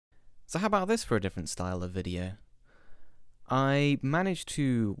So how about this for a different style of video? I managed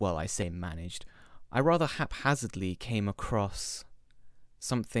to, well, I say managed, I rather haphazardly came across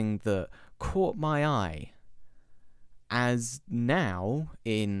something that caught my eye, as now,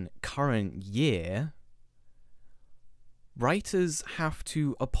 in current year, writers have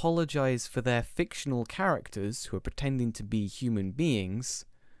to apologize for their fictional characters, who are pretending to be human beings,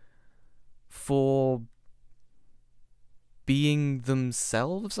 for being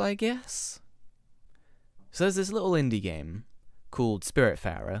themselves, I guess? So there's this little indie game called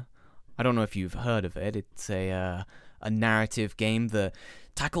Spiritfarer. I don't know if you've heard of it. It's a narrative game that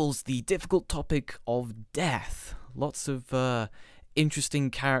tackles the difficult topic of death. Lots of interesting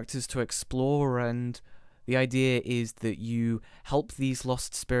characters to explore, and the idea is that you help these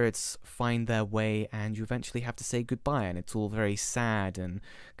lost spirits find their way, and you eventually have to say goodbye, and it's all very sad and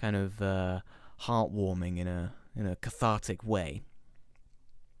kind of heartwarming in a cathartic way.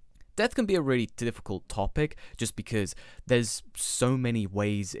 Death can be a really difficult topic just because there's so many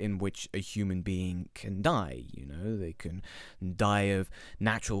ways in which a human being can die. You know, they can die of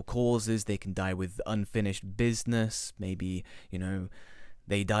natural causes, they can die with unfinished business, maybe, you know,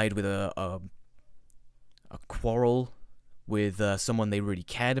 they died with a quarrel with someone they really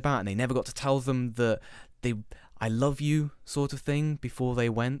cared about and they never got to tell them that I love you sort of thing before they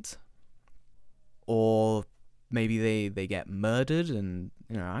went. Or maybe they get murdered, and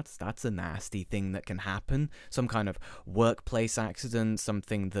you know that's a nasty thing that can happen. Some kind of workplace accident,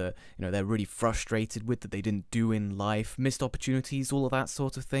 something that you know they're really frustrated with that they didn't do in life, missed opportunities, all of that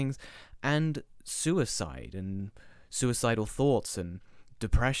sort of things, and suicide and suicidal thoughts and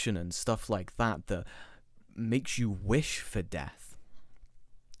depression and stuff like that that makes you wish for death.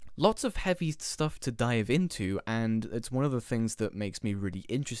 Lots of heavy stuff to dive into, and it's one of the things that makes me really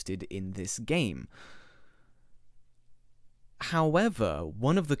interested in this game. However,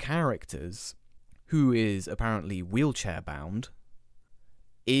 one of the characters, who is apparently wheelchair-bound,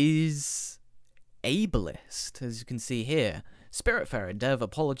 is ableist, as you can see here. Spiritfarer Dev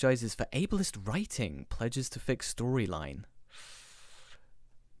apologizes for ableist writing, pledges to fix storyline.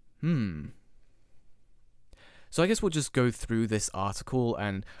 So I guess we'll just go through this article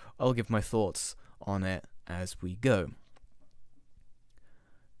and I'll give my thoughts on it as we go.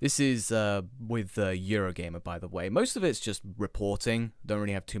 This is with Eurogamer, by the way. Most of it's just reporting. Don't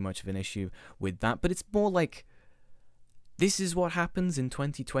really have too much of an issue with that, but it's more like, this is what happens in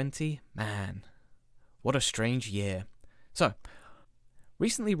 2020? Man, what a strange year. So,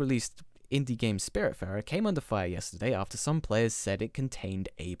 recently released indie game Spiritfarer came under fire yesterday after some players said it contained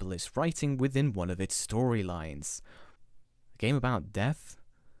ableist writing within one of its storylines. A game about death,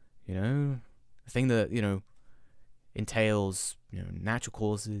 you know, a thing that, you know, entails, you know, natural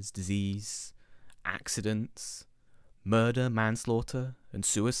causes, disease, accidents, murder, manslaughter, and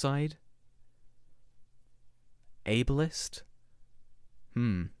suicide. Ableist?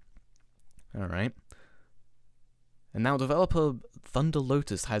 Alright. And now developer Thunder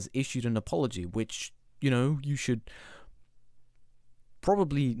Lotus has issued an apology, which, you know, you should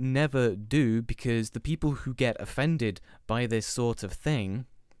probably never do, because the people who get offended by this sort of thing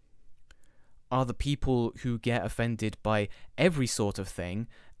are the people who get offended by every sort of thing,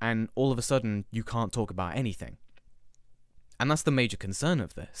 and all of a sudden you can't talk about anything. And that's the major concern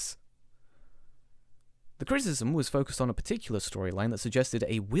of this. The criticism was focused on a particular storyline that suggested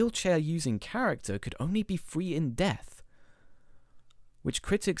a wheelchair-using character could only be free in death, which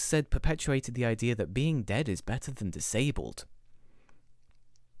critics said perpetuated the idea that being dead is better than disabled.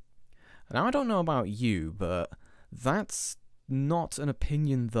 Now, I don't know about you, but that's not an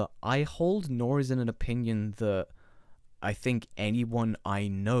opinion that I hold, nor is it an opinion that I think anyone I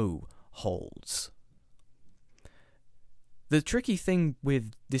know holds. The tricky thing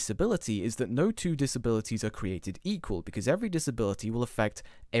with disability is that no two disabilities are created equal, because every disability will affect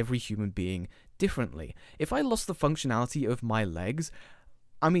every human being differently. If I lost the functionality of my legs,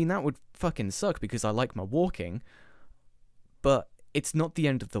 I mean, that would fucking suck because I like my walking, but it's not the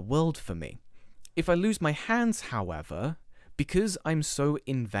end of the world for me. If I lose my hands, however, because I'm so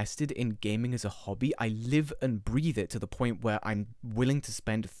invested in gaming as a hobby, I live and breathe it to the point where I'm willing to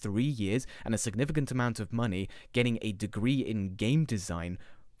spend 3 years and a significant amount of money getting a degree in game design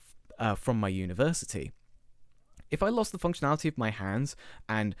from my university. If I lost the functionality of my hands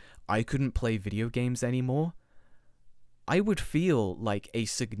and I couldn't play video games anymore, I would feel like a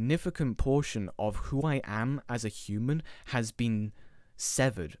significant portion of who I am as a human has been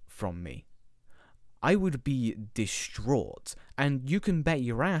severed from me. I would be distraught, and you can bet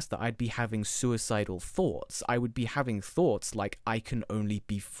your ass that I'd be having suicidal thoughts. I would be having thoughts like I can only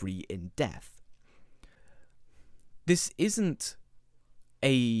be free in death. This isn't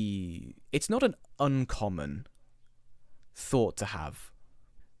a it's not an uncommon thought to have.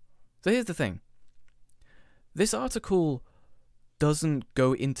 So here's the thing. This article doesn't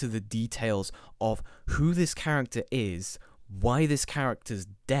go into the details of who this character is, why this character's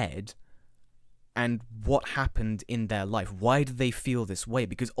dead, and what happened in their life. Why do they feel this way?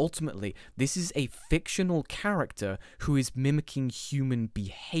 Because ultimately, this is a fictional character who is mimicking human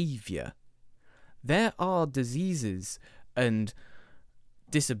behavior. There are diseases and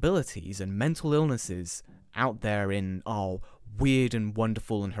disabilities and mental illnesses out there in our weird and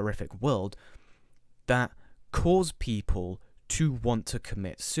wonderful and horrific world that cause people to want to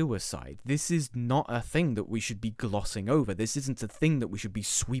commit suicide. This is not a thing that we should be glossing over. This isn't a thing that we should be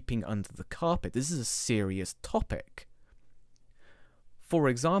sweeping under the carpet. This is a serious topic. For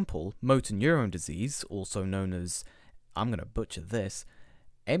example, motor neuron disease, also known as, I'm going to butcher this,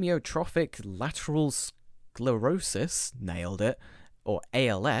 amyotrophic lateral sclerosis, nailed it, or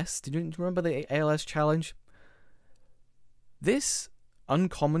ALS. Did you remember the ALS challenge? This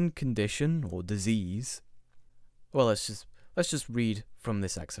uncommon condition or disease, well, let's just read from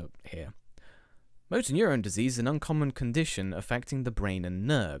this excerpt here. Motor neuron disease is an uncommon condition affecting the brain and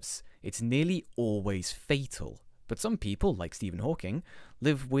nerves. It's nearly always fatal, but some people, like Stephen Hawking,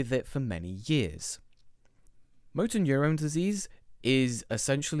 live with it for many years. Motor neuron disease is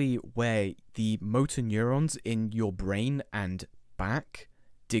essentially where the motor neurons in your brain and back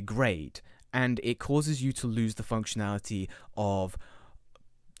degrade, and it causes you to lose the functionality of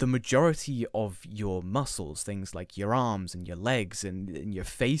the majority of your muscles, things like your arms and your legs and your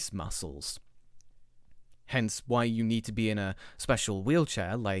face muscles. Hence why you need to be in a special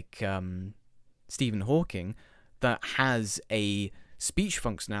wheelchair like Stephen Hawking that has a speech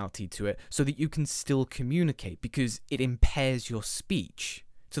functionality to it so that you can still communicate, because it impairs your speech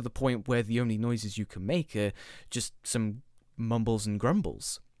to the point where the only noises you can make are just some mumbles and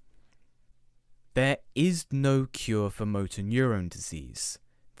grumbles. There is no cure for motor neuron disease.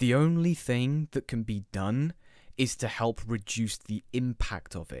 The only thing that can be done is to help reduce the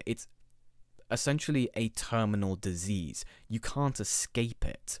impact of it. It's essentially a terminal disease. You can't escape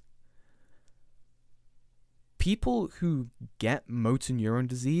it. People who get motor neuron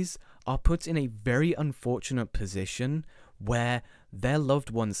disease are put in a very unfortunate position where their loved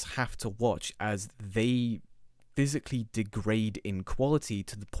ones have to watch as they physically degrade in quality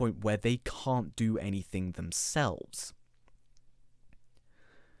to the point where they can't do anything themselves.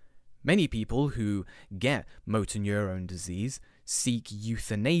 Many people who get motor neuron disease seek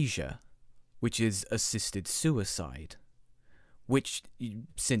euthanasia, which is assisted suicide. Which,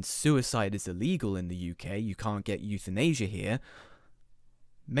 since suicide is illegal in the UK, you can't get euthanasia here.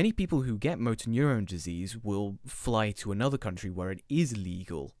 Many people who get motor neuron disease will fly to another country where it is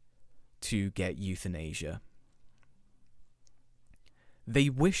legal to get euthanasia. They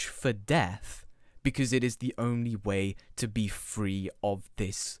wish for death because it is the only way to be free of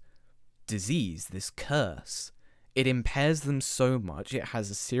this disease, this curse. It impairs them so much, it has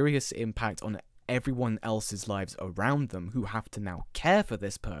a serious impact on everyone else's lives around them who have to now care for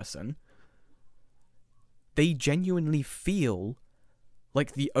this person. They genuinely feel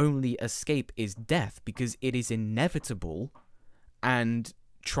like the only escape is death because it is inevitable, and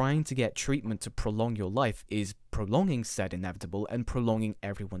trying to get treatment to prolong your life is prolonging said inevitable and prolonging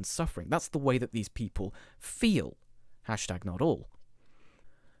everyone's suffering. That's the way that these people feel. Hashtag not all.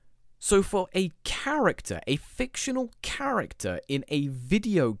 So for a character, a fictional character in a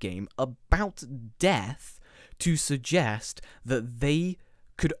video game about death, to suggest that they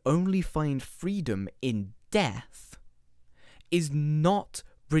could only find freedom in death is not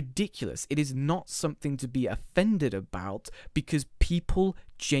ridiculous. It is not something to be offended about, because people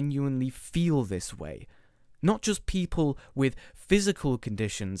genuinely feel this way. Not just people with physical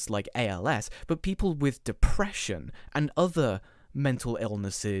conditions like ALS, but people with depression and other mental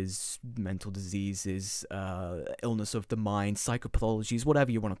illnesses, mental diseases, illness of the mind, psychopathologies, whatever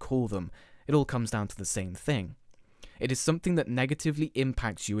you want to call them. It all comes down to the same thing. It is something that negatively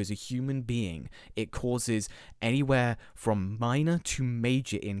impacts you as a human being. It causes anywhere from minor to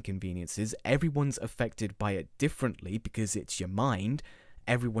major inconveniences. Everyone's affected by it differently because it's your mind.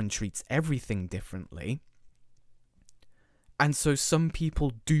 Everyone treats everything differently. And so some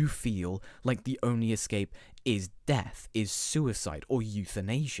people do feel like the only escape is death, is suicide, or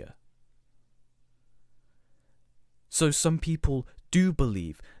euthanasia. So some people do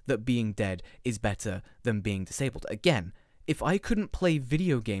believe that being dead is better than being disabled. Again, if I couldn't play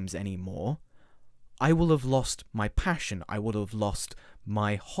video games anymore, I will have lost my passion, I would have lost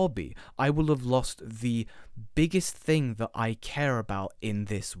my hobby, I will have lost the biggest thing that I care about in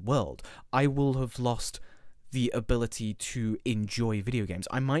this world. I will have lost the ability to enjoy video games.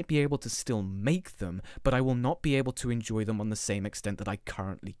 I might be able to still make them, but I will not be able to enjoy them on the same extent that I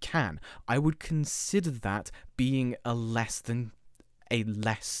currently can. I would consider that being a less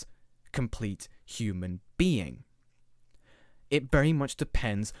complete human being. It very much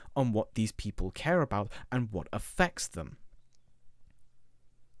depends on what these people care about and what affects them.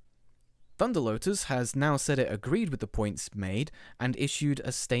 Thunder Lotus has now said it agreed with the points made and issued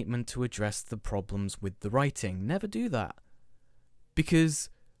a statement to address the problems with the writing. Never do that. Because,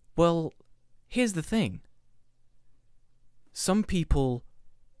 well, here's the thing. Some people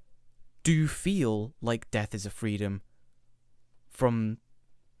do feel like death is a freedom from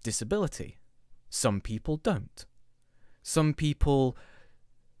disability. Some people don't. Some people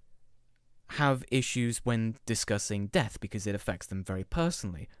have issues when discussing death because it affects them very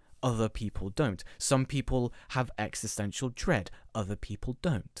personally. Other people don't. Some people have existential dread. Other people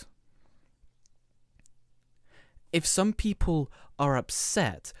don't. If some people are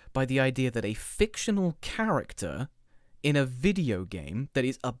upset by the idea that a fictional character in a video game that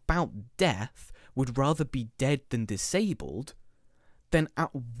is about death would rather be dead than disabled, then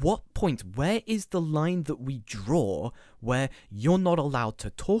at what point, where is the line that we draw where you're not allowed to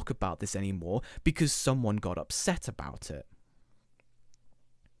talk about this anymore because someone got upset about it?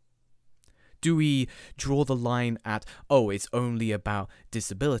 Do we draw the line at, oh, it's only about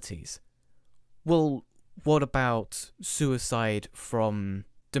disabilities? Well, what about suicide from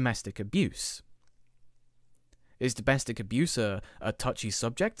domestic abuse? Is domestic abuse a touchy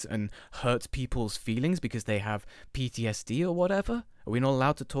subject and hurts people's feelings because they have PTSD or whatever? Are we not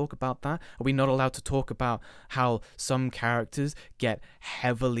allowed to talk about that? Are we not allowed to talk about how some characters get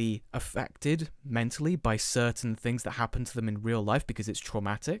heavily affected mentally by certain things that happen to them in real life because it's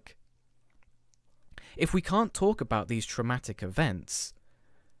traumatic? If we can't talk about these traumatic events,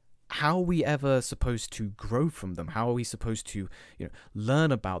 how are we ever supposed to grow from them? How are we supposed to,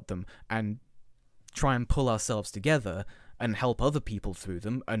 learn about them and try and pull ourselves together and help other people through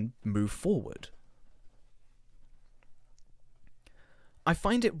them and move forward? I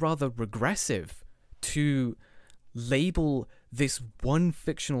find it rather regressive to label this one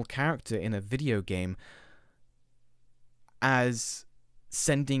fictional character in a video game as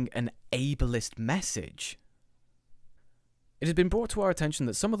sending an ableist message. It has been brought to our attention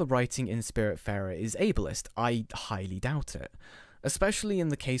that some of the writing in Spiritfarer is ableist. I highly doubt it. Especially in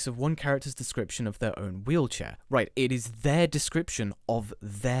the case of one character's description of their own wheelchair. Right, it is their description of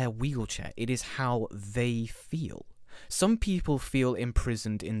their wheelchair. It is how they feel. Some people feel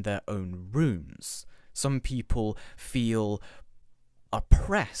imprisoned in their own rooms. Some people feel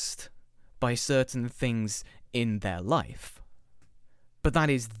oppressed by certain things in their life. But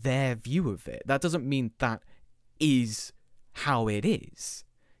that is their view of it. That doesn't mean that is how it is,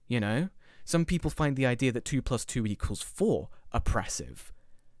 Some people find the idea that 2 + 2 = 4 oppressive.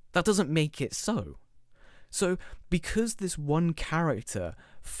 That doesn't make it so. So, because this one character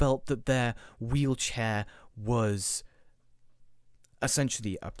felt that their wheelchair was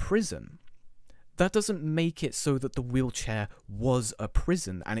essentially a prison, that doesn't make it so that the wheelchair was a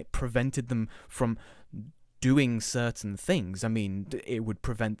prison and it prevented them from doing certain things. I mean, it would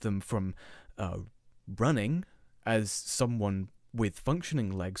prevent them from running, as someone with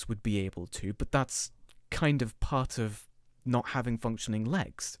functioning legs would be able to, but that's kind of part of not having functioning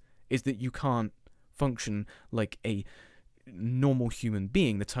legs, is that you can't function like a normal human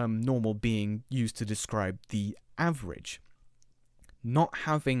being, the term normal being used to describe the average. Not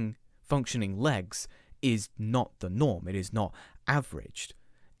having functioning legs is not the norm, it is not averaged.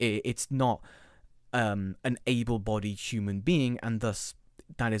 It's not an able-bodied human being, and thus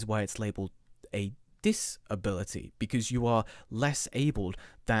that is why it's labelled a disability, because you are less abled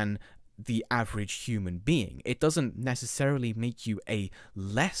than the average human being. It doesn't necessarily make you a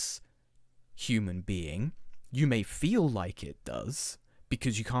less human being. You may feel like it does,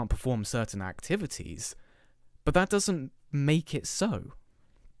 because you can't perform certain activities, but that doesn't make it so.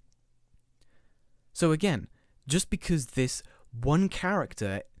 So again, just because this one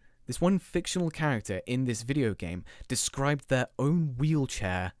fictional character in this video game described their own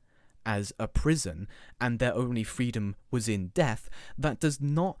wheelchair as a prison and their only freedom was in death, that does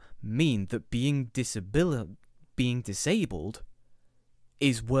not mean that being disabled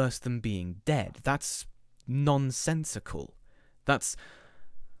is worse than being dead. That's nonsensical. That's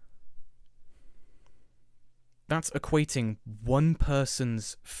equating one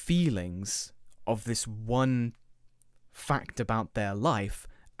person's feelings of this one fact about their life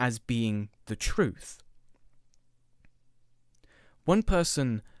as being the truth. One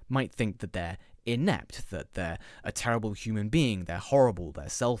person might think that they're inept, that they're a terrible human being, they're horrible, they're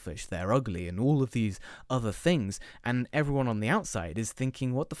selfish, they're ugly, and all of these other things, and everyone on the outside is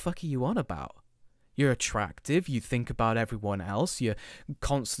thinking, what the fuck are you on about? You're attractive, you think about everyone else, you're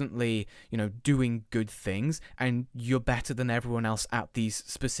constantly, doing good things, and you're better than everyone else at these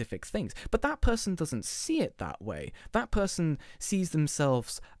specific things. But that person doesn't see it that way. That person sees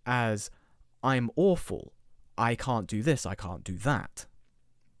themselves as, I'm awful, I can't do this, I can't do that.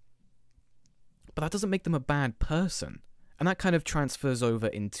 But that doesn't make them a bad person. And that kind of transfers over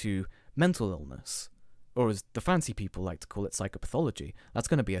into mental illness. Or as the fancy people like to call it, psychopathology. That's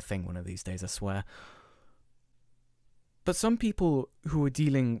going to be a thing one of these days, I swear. But some people who are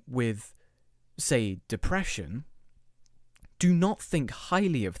dealing with, say, depression, do not think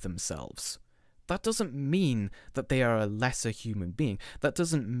highly of themselves. That doesn't mean that they are a lesser human being. That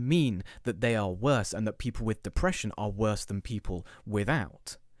doesn't mean that they are worse and that people with depression are worse than people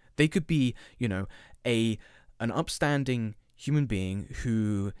without. They could be, an upstanding human being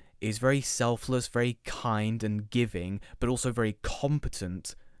who is very selfless, very kind and giving, but also very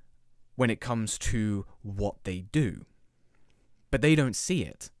competent when it comes to what they do. But they don't see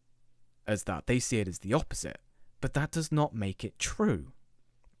it as that. They see it as the opposite. But that does not make it true.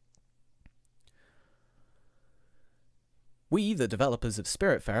 We, the developers of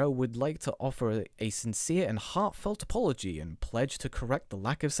Spiritfarer, would like to offer a sincere and heartfelt apology and pledge to correct the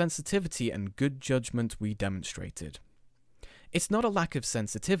lack of sensitivity and good judgment we demonstrated. It's not a lack of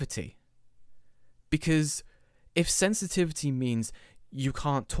sensitivity. Because if sensitivity means you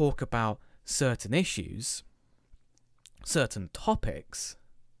can't talk about certain issues, certain topics,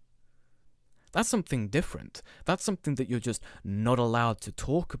 that's something different. That's something that you're just not allowed to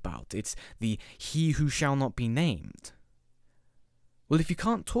talk about. It's the he who shall not be named. Well, if you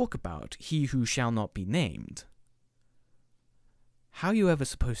can't talk about he who shall not be named, how are you ever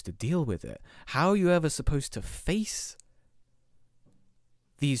supposed to deal with it? How are you ever supposed to face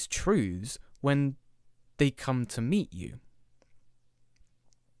these truths when they come to meet you?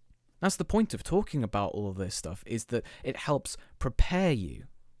 That's the point of talking about all of this stuff, is that it helps prepare you.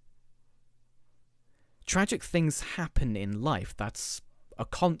 Tragic things happen in life, that's a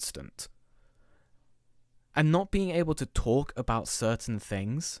constant. And not being able to talk about certain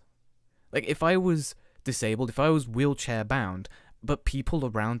things, like if I was disabled, if I was wheelchair bound, but people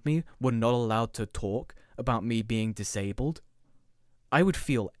around me were not allowed to talk about me being disabled, I would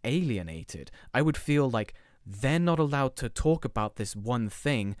feel alienated. I would feel like they're not allowed to talk about this one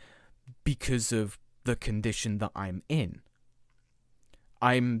thing because of the condition that I'm in.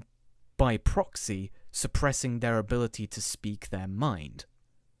 I'm, by proxy, suppressing their ability to speak their mind.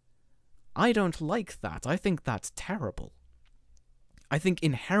 I don't like that. I think that's terrible. I think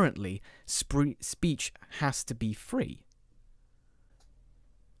inherently speech has to be free.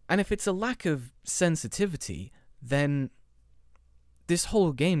 And if it's a lack of sensitivity, then this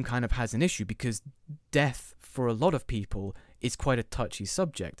whole game kind of has an issue, because death for a lot of people is quite a touchy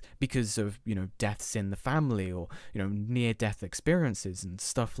subject because of, deaths in the family or, near-death experiences and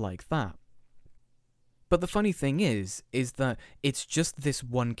stuff like that. But the funny thing is that it's just this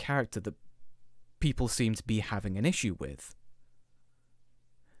one character that people seem to be having an issue with.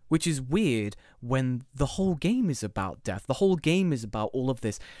 Which is weird when the whole game is about death. The whole game is about all of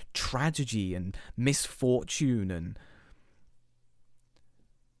this tragedy and misfortune and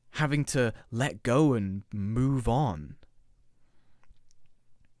having to let go and move on.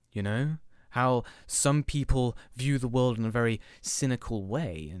 How some people view the world in a very cynical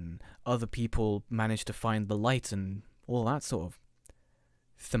way, and other people manage to find the light and all that sort of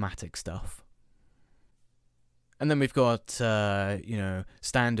thematic stuff. And then we've got,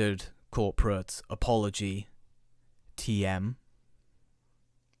 standard corporate apology, TM,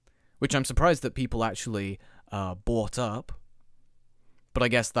 which I'm surprised that people actually bought up, but I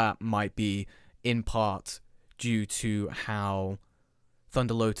guess that might be in part due to how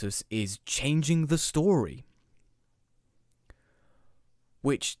Thunder Lotus is changing the story,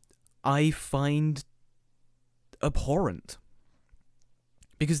 which I find abhorrent.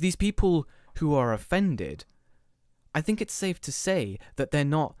 Because these people who are offended, I think it's safe to say that they're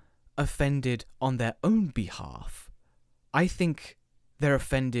not offended on their own behalf. I think they're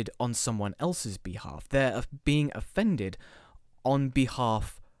offended on someone else's behalf. They're being offended on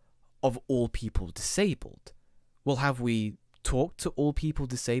behalf of all people disabled. Well, have we talked to all people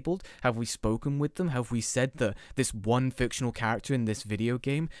disabled? Have we spoken with them? Have we said that this one fictional character in this video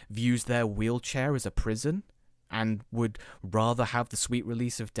game views their wheelchair as a prison and would rather have the sweet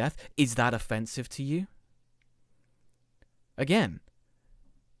release of death? Is that offensive to you? Again,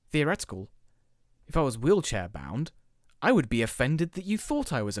 theoretical. If I was wheelchair bound, I would be offended that you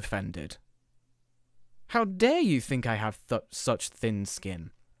thought I was offended. How dare you think I have such thin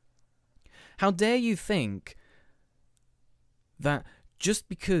skin? How dare you think that just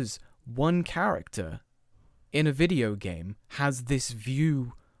because one character in a video game has this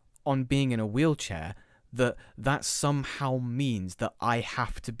view on being in a wheelchair, that somehow means that I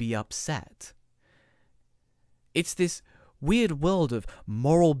have to be upset? It's this weird world of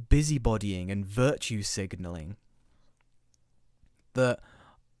moral busybodying and virtue signaling that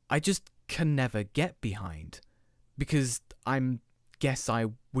I just can never get behind, because guess I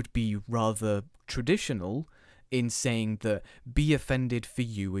would be rather traditional in saying that be offended for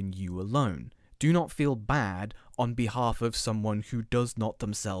you and you alone. Do not feel bad on behalf of someone who does not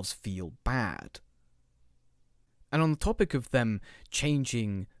themselves feel bad. And on the topic of them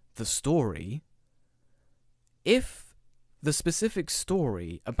changing the story, if the specific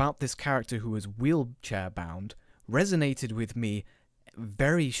story about this character who was wheelchair bound resonated with me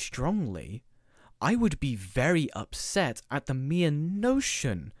very strongly, I would be very upset at the mere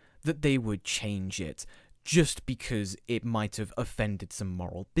notion that they would change it just because it might have offended some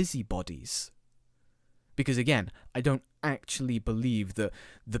moral busybodies. Because again, I don't actually believe that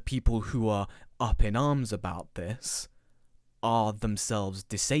the people who are up in arms about this are themselves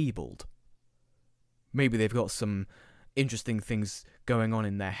disabled. Maybe they've got some interesting things going on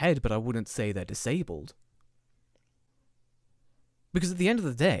in their head, but I wouldn't say they're disabled. Because at the end of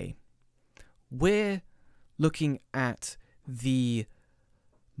the day, we're looking at the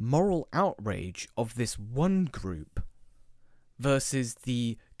moral outrage of this one group versus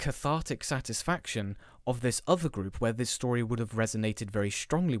the cathartic satisfaction of this other group where this story would have resonated very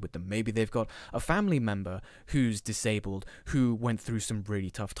strongly with them. Maybe they've got a family member who's disabled, who went through some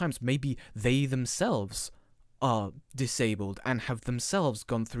really tough times. Maybe they themselves are disabled and have themselves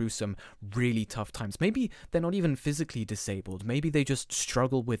gone through some really tough times. Maybe they're not even physically disabled. Maybe they just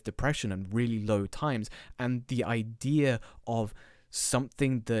struggle with depression and really low times, and the idea of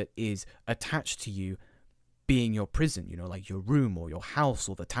something that is attached to you being your prison, you know, like your room or your house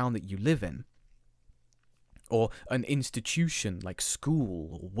or the town that you live in, or an institution like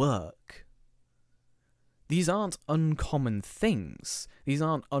school or work. These aren't uncommon things. These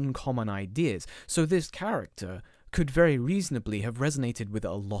aren't uncommon ideas. So this character could very reasonably have resonated with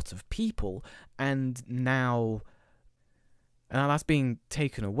a lot of people, and now that's being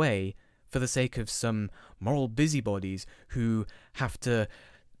taken away for the sake of some moral busybodies who have to,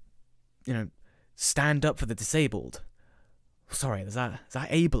 you know, stand up for the disabled. Sorry, is that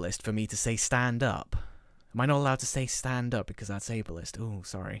ableist for me to say stand up? Am I not allowed to say stand up because that's ableist? Oh,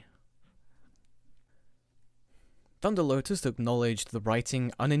 sorry. Thunder Lotus acknowledged the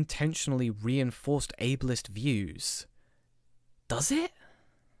writing unintentionally reinforced ableist views. Does it?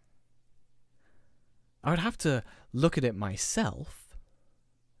 I would have to look at it myself,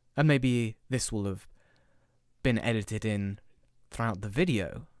 and maybe this will have been edited in throughout the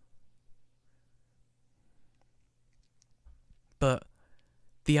video. But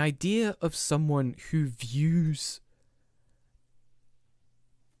the idea of someone who views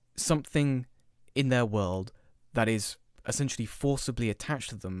something in their world that is essentially forcibly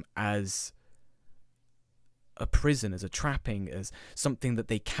attached to them as a prison, as a trapping, as something that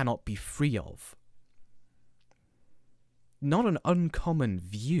they cannot be free of. Not an uncommon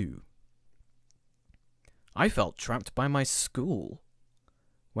view. I felt trapped by my school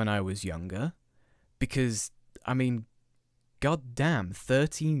when I was younger, because, I mean, goddamn,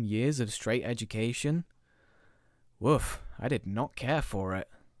 13 years of straight education? Woof, I did not care for it.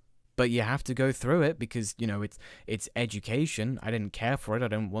 But you have to go through it because, you know, it's education. I didn't care for it. I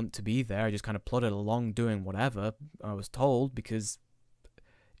didn't want to be there. I just kind of plodded along doing whatever I was told because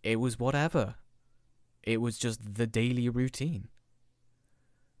it was whatever. It was just the daily routine.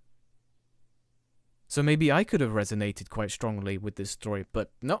 So maybe I could have resonated quite strongly with this story, but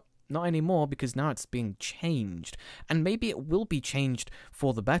no, not anymore, because now it's being changed. And maybe it will be changed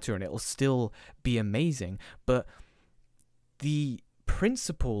for the better and it'll still be amazing, but the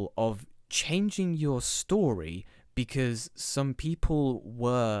principle of changing your story because some people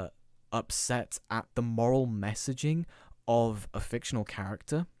were upset at the moral messaging of a fictional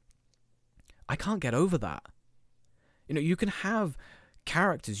character, I can't get over that. You know, you can have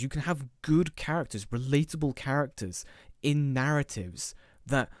characters, you can have good characters, relatable characters in narratives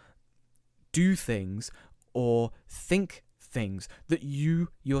that do things or think things that you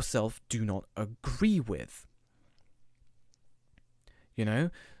yourself do not agree with. You know,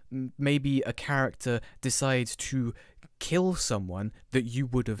 maybe a character decides to kill someone that you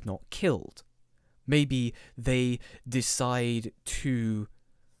would have not killed. Maybe they decide to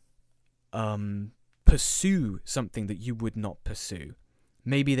pursue something that you would not pursue.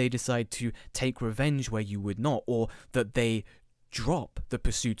 Maybe they decide to take revenge where you would not, or that they drop the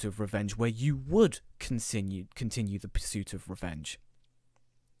pursuit of revenge where you would continue the pursuit of revenge.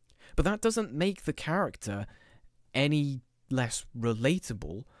 But that doesn't make the character any less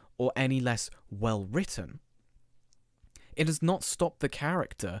relatable or any less well written. It does not stop the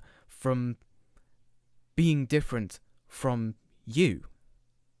character from being different from you.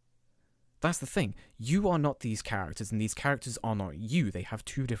 That's the thing. You are not these characters, and these characters are not you. They have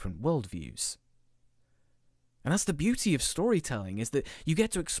two different worldviews. And that's the beauty of storytelling, is that you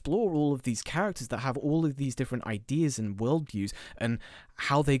get to explore all of these characters that have all of these different ideas and worldviews, and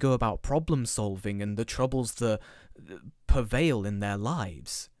how they go about problem solving and the troubles that prevail in their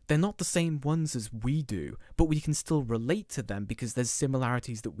lives. They're not the same ones as we do, but we can still relate to them because there's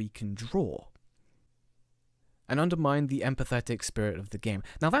similarities that we can draw. And undermine the empathetic spirit of the game.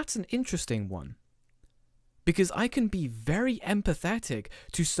 Now that's an interesting one, because I can be very empathetic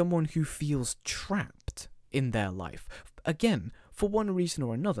to someone who feels trapped in their life. Again, for one reason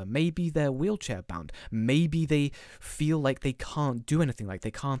or another. Maybe they're wheelchair bound. Maybe they feel like they can't do anything, like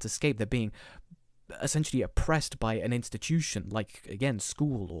they can't escape. They're being essentially oppressed by an institution, like, again,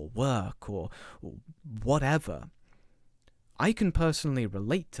 school or work or whatever. I can personally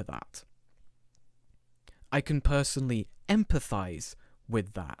relate to that. I can personally empathize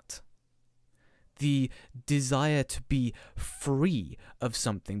with that. The desire to be free of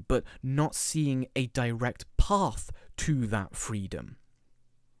something, but not seeing a direct path to that freedom.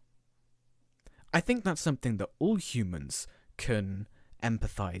 I think that's something that all humans can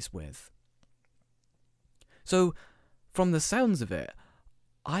empathize with. So, from the sounds of it,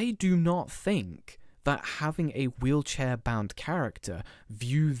 I do not think that having a wheelchair-bound character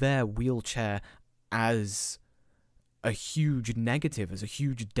view their wheelchair as a huge negative, as a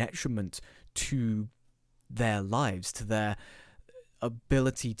huge detriment to their lives, to their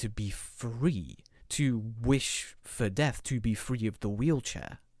ability to be free, to wish for death, to be free of the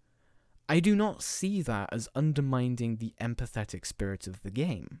wheelchair. I do not see that as undermining the empathetic spirit of the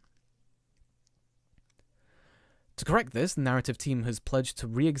game. To correct this, the narrative team has pledged to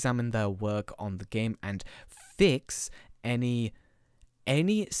re-examine their work on the game and fix any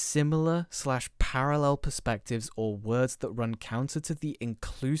similar/parallel perspectives or words that run counter to the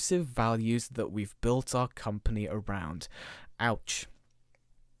inclusive values that we've built our company around. Ouch.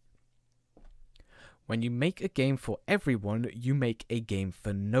 When you make a game for everyone, you make a game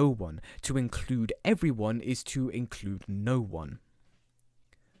for no one. To include everyone is to include no one.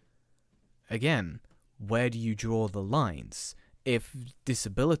 Again, where do you draw the lines? If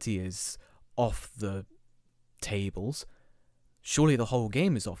disability is off the tables, surely the whole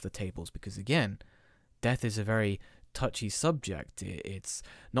game is off the tables, because again, death is a very touchy subject. It's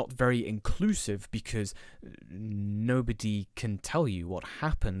not very inclusive because nobody can tell you what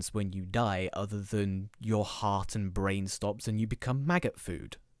happens when you die other than your heart and brain stops and you become maggot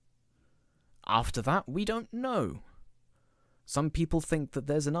food. After that, we don't know. Some people think that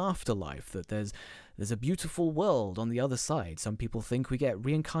there's an afterlife, that there's a beautiful world on the other side. Some people think we get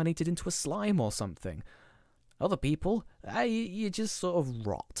reincarnated into a slime or something. Other people, you just sort of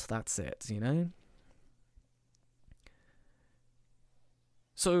rot, that's it, you know?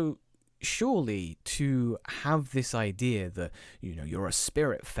 So, surely to have this idea that, you know, you're a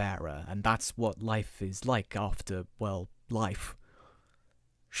Spiritfarer, and that's what life is like after, well, life,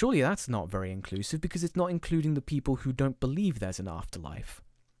 surely that's not very inclusive, because it's not including the people who don't believe there's an afterlife.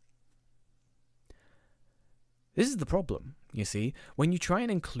 This is the problem, you see. When you try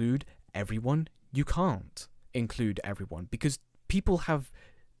and include everyone, you can't include everyone, because people have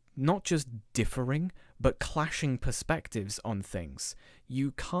not just differing but clashing perspectives on things.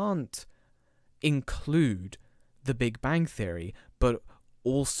 You can't include the Big Bang Theory but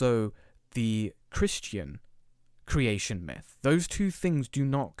also the Christian creation myth. Those two things do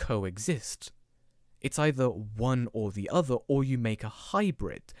not coexist. It's either one or the other, or you make a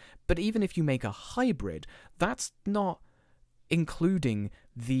hybrid. But even if you make a hybrid, that's not including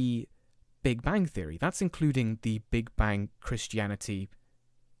the Big Bang Theory. That's including the Big Bang Christianity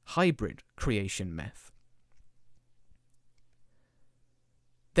hybrid creation myth.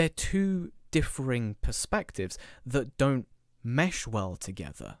 They're two differing perspectives that don't mesh well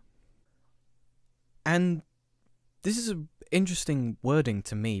together. And this is an interesting wording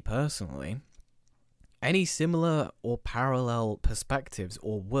to me personally. Any similar or parallel perspectives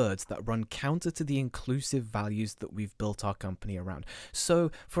or words that run counter to the inclusive values that we've built our company around.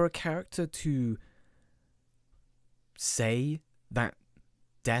 So for a character to say that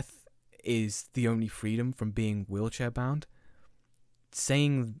death is the only freedom from being wheelchair bound,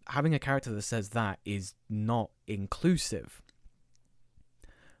 having a character that says that is not inclusive.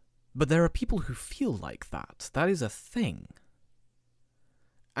 But there are people who feel like that. That is a thing.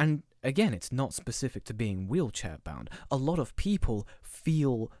 And again, it's not specific to being wheelchair bound. A lot of people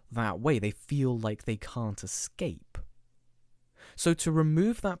feel that way. They feel like they can't escape. So to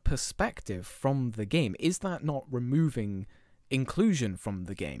remove that perspective from the game, is that not removing inclusion from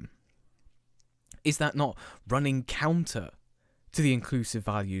the game? Is that not running counter to the inclusive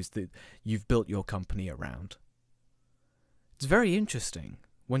values that you've built your company around? It's very interesting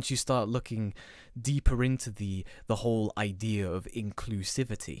once you start looking deeper into the whole idea of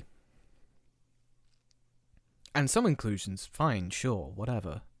inclusivity. And some inclusion's fine, sure,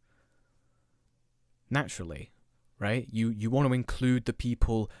 whatever. Naturally, right? You want to include the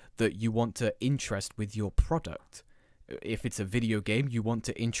people that you want to interest with your product. If it's a video game, you want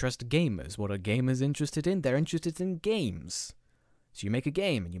to interest gamers. What are gamers interested in? They're interested in games. So you make a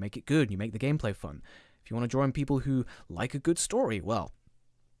game, and you make it good, and you make the gameplay fun. If you want to draw in people who like a good story, well,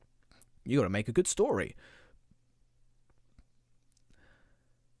 you gotta make a good story.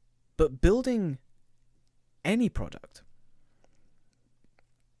 But building any product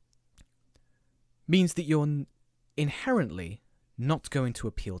means that you're inherently not going to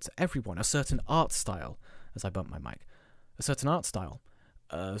appeal to everyone. A certain art style, as I bump my mic, a certain art style,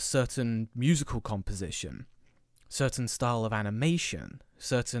 a certain musical composition, certain style of animation,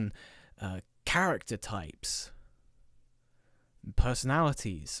 certain character types,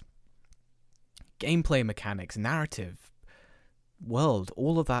 personalities, gameplay mechanics, narrative, world,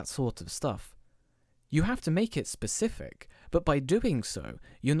 all of that sort of stuff. You have to make it specific, but by doing so,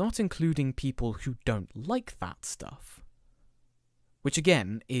 you're not including people who don't like that stuff. Which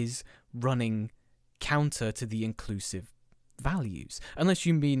again is running counter to the inclusive values. Unless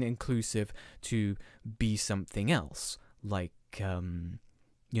you mean inclusive to be something else, like,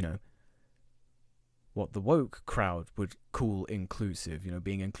 you know, what the woke crowd would call inclusive, you know,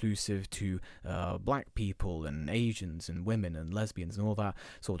 being inclusive to black people and Asians and women and lesbians and all that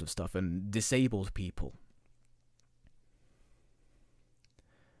sort of stuff, and disabled people.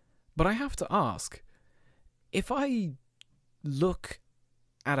 But I have to ask, if I look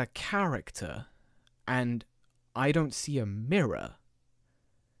at a character and I don't see a mirror,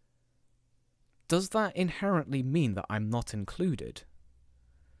 does that inherently mean that I'm not included?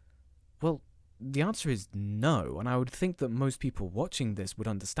 Well, the answer is no, and I would think that most people watching this would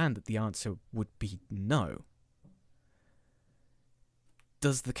understand that the answer would be no.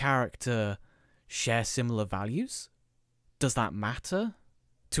 Does the character share similar values? Does that matter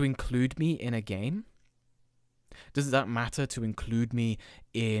to include me in a game? Does that matter to include me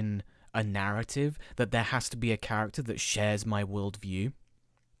in a narrative, that there has to be a character that shares my worldview?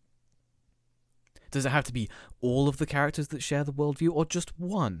 Does it have to be all of the characters that share the worldview, or just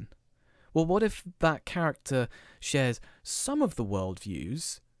one? Well, what if that character shares some of the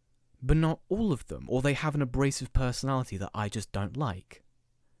worldviews, but not all of them, or they have an abrasive personality that I just don't like?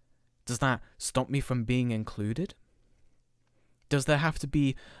 Does that stop me from being included? Does there have to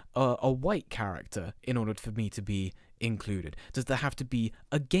be a white character in order for me to be included? Does there have to be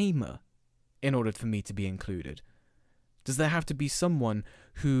a gamer in order for me to be included? Does there have to be someone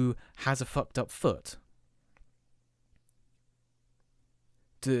who has a fucked up foot?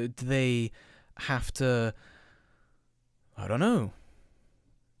 Do they have to, I don't know,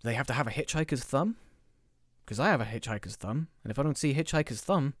 do they have to have a hitchhiker's thumb? Because I have a hitchhiker's thumb, and if I don't see a hitchhiker's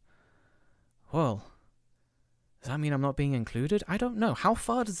thumb, well, does that mean I'm not being included? I don't know. How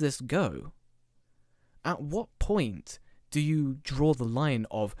far does this go? At what point do you draw the line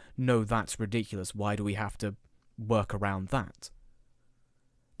of, no, that's ridiculous, why do we have to work around that?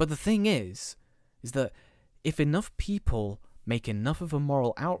 But the thing is that if enough people make enough of a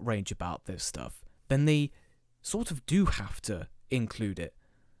moral outrage about this stuff, then they sort of do have to include it.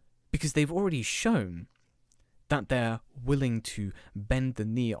 Because they've already shown that they're willing to bend the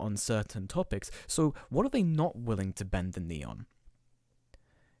knee on certain topics, so what are they not willing to bend the knee on?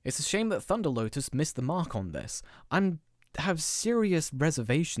 It's a shame that Thunder Lotus missed the mark on this. I have serious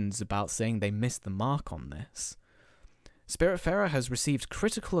reservations about saying they missed the mark on this. Spiritfarer has received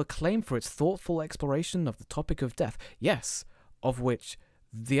critical acclaim for its thoughtful exploration of the topic of death. Yes, of which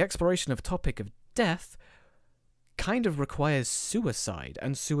the exploration of topic of death kind of requires suicide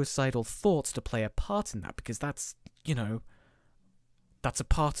and suicidal thoughts to play a part in that, because that's, you know, that's a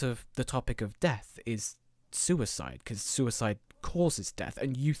part of the topic of death, is suicide, because suicide causes death,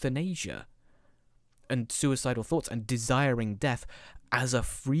 and euthanasia, and suicidal thoughts, and desiring death as a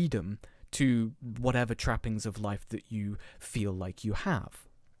freedom to whatever trappings of life that you feel like you have.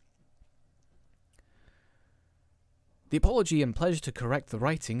 The apology and pledge to correct the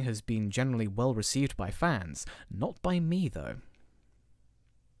writing has been generally well received by fans, not by me though.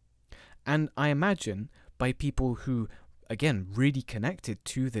 And I imagine by people who, again, really connected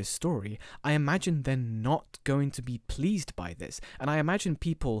to this story, I imagine they're not going to be pleased by this. And I imagine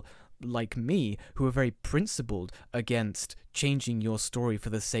people like me who are very principled against changing your story for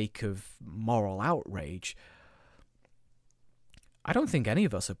the sake of moral outrage, I don't think any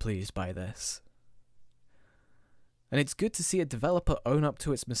of us are pleased by this. And it's good to see a developer own up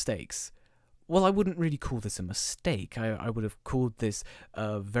to its mistakes. Well, I wouldn't really call this a mistake. I would have called this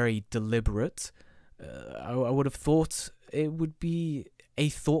very deliberate. I would have thought it would be a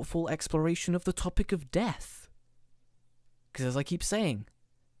thoughtful exploration of the topic of death. Because as I keep saying,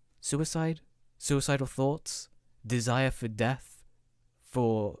 suicide, suicidal thoughts, desire for death,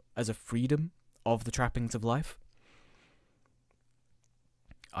 as a freedom of the trappings of life.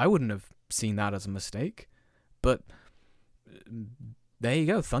 I wouldn't have seen that as a mistake, but there you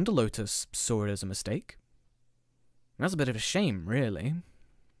go. Thunder Lotus saw it as a mistake. That's a bit of a shame, really.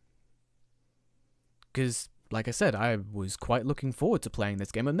 Because, like I said, I was quite looking forward to playing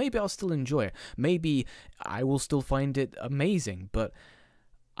this game, and maybe I'll still enjoy it. Maybe I will still find it amazing, but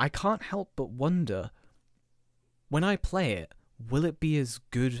I can't help but wonder, when I play it, will it be as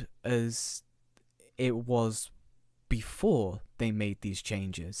good as it was before they made these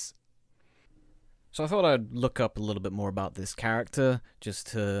changes? So I thought I'd look up a little bit more about this character, just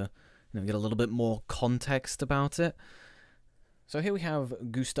to get a little bit more context about it. So here we have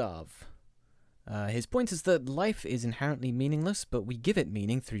Gustav. His point is that life is inherently meaningless, but we give it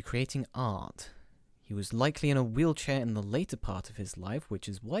meaning through creating art. He was likely in a wheelchair in the later part of his life, which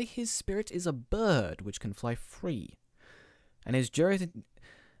is why his spirit is a bird which can fly free. And his journey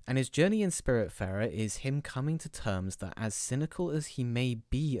in Spiritfarer is him coming to terms that, as cynical as he may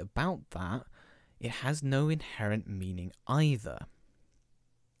be about that, it has no inherent meaning either.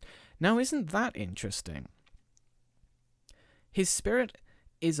 Now, isn't that interesting? His spirit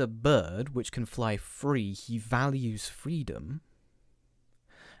is a bird which can fly free. He values freedom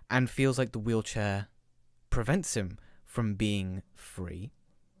and feels like the wheelchair prevents him from being free.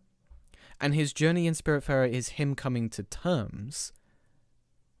 And his journey in Spiritfarer is him coming to terms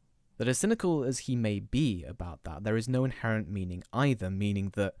that, as cynical as he may be about that, there is no inherent meaning either,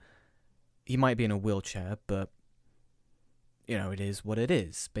 meaning that he might be in a wheelchair, but, it is what it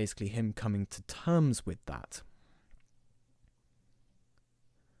is. Basically, him coming to terms with that.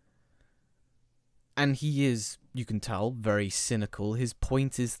 And he is, you can tell, very cynical. His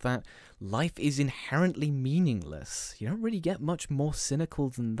point is that life is inherently meaningless. You don't really get much more cynical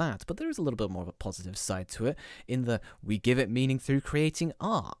than that, but there is a little bit more of a positive side to it, in that we give it meaning through creating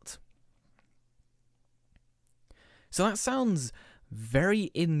art. So that sounds very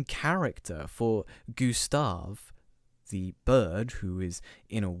in character for Gustav, the bird who is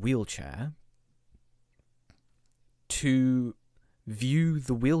in a wheelchair, to view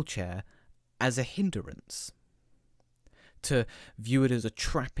the wheelchair as a hindrance, to view it as a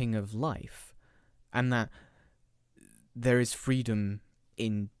trapping of life, and that there is freedom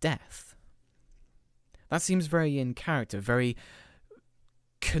in death. That seems very in character, very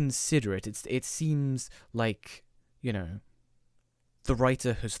considerate. It seems like, the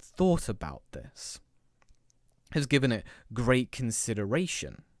writer has thought about this, has given it great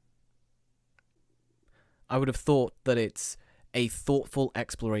consideration. I would have thought that it's a thoughtful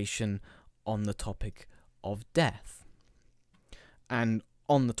exploration on the topic of death, and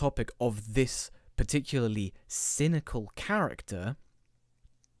on the topic of this particularly cynical character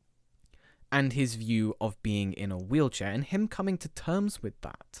and his view of being in a wheelchair, and him coming to terms with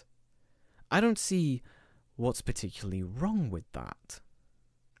that. I don't see what's particularly wrong with that.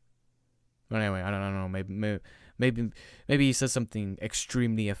 But anyway, I don't know. Maybe he says something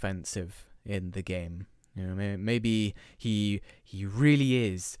extremely offensive in the game. Maybe he really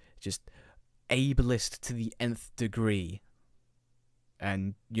is just ableist to the nth degree,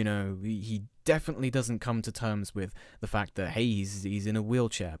 and he definitely doesn't come to terms with the fact that, hey, he's in a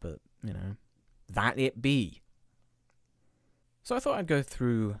wheelchair, but that it be. So I thought I'd go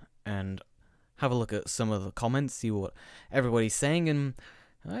through and have a look at some of the comments, see what everybody's saying, and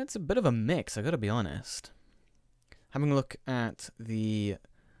it's a bit of a mix, I gotta be honest. Having a look at the,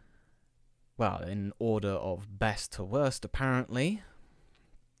 in order of best to worst, apparently,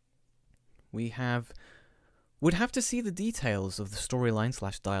 would have to see the details of the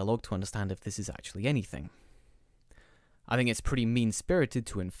storyline / dialogue to understand if this is actually anything. I think it's pretty mean-spirited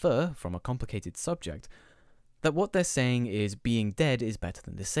to infer, from a complicated subject, that what they're saying is being dead is better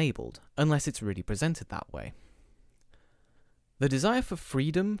than disabled, unless it's really presented that way. The desire for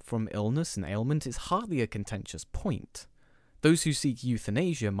freedom from illness and ailment is hardly a contentious point. Those who seek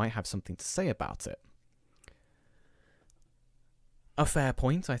euthanasia might have something to say about it. A fair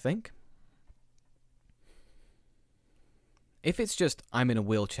point, I think. If it's just, I'm in a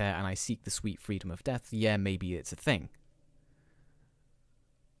wheelchair and I seek the sweet freedom of death, yeah, maybe it's a thing.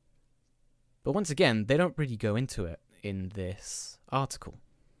 But once again, they don't really go into it in this article.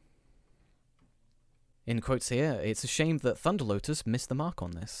 In quotes here, it's a shame that Thunder Lotus missed the mark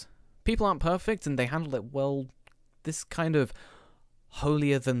on this. People aren't perfect and they handle it well. This kind of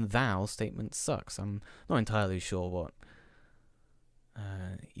holier-than-thou statement sucks. I'm not entirely sure what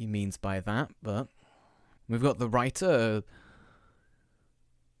he means by that, but we've got the writer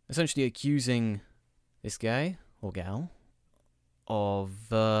essentially accusing this guy, or gal, of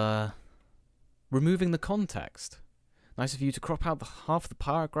removing the context. Nice of you to crop out half the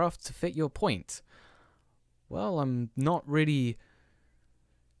paragraph to fit your point. Well, I'm not really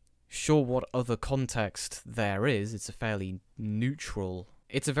sure what other context there is. It's a fairly neutral...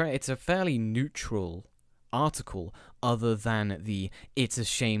 It's a fairly neutral article, other than the "it's a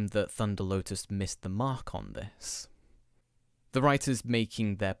shame that Thunder Lotus missed the mark on this." The writer's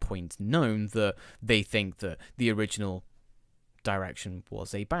making their point known that they think that the original direction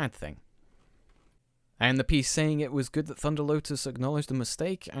was a bad thing. And the piece saying it was good that Thunder Lotus acknowledged the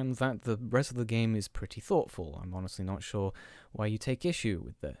mistake and that the rest of the game is pretty thoughtful. I'm honestly not sure why you take issue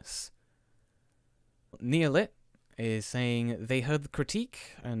with this. Neolit is saying they heard the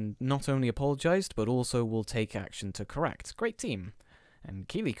critique and not only apologized but also will take action to correct. Great team. And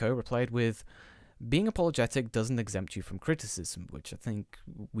Kiliko replied with, being apologetic doesn't exempt you from criticism, which I think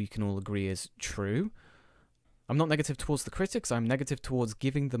we can all agree is true. I'm not negative towards the critics, I'm negative towards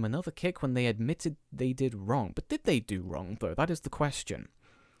giving them another kick when they admitted they did wrong. But did they do wrong, though? That is the question.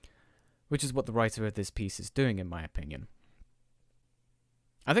 Which is what the writer of this piece is doing, in my opinion.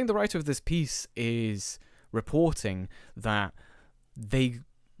 I think the writer of this piece is reporting that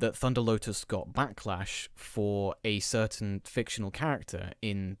Thunder Lotus got backlash for a certain fictional character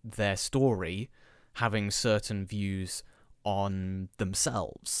in their story having certain views on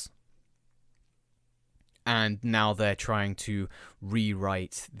themselves. And now they're trying to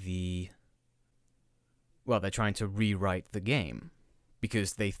rewrite the game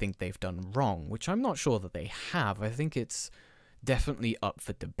because they think they've done wrong, which I'm not sure that they have. I think it's definitely up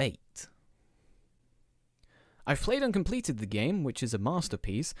for debate. I've played and completed the game, which is a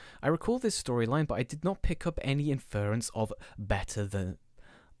masterpiece. I recall this storyline, but I did not pick up any inference of better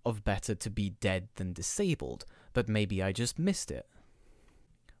to be dead than disabled, but maybe I just missed it.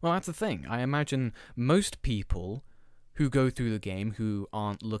 Well, that's the thing. I imagine most people who go through the game who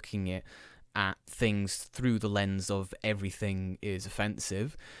aren't looking at things through the lens of everything is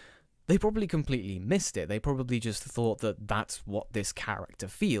offensive, they probably completely missed it. They probably just thought that that's what this character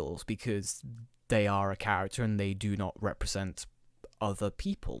feels because they are a character and they do not represent other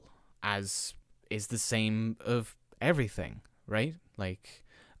people, as is the same of everything, right? Like,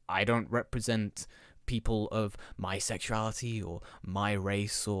 I don't represent people of my sexuality or my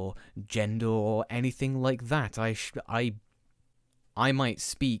race or gender or anything like that. I might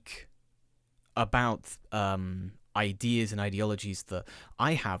speak about ideas and ideologies that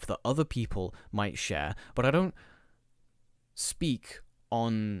I have that other people might share, but I don't speak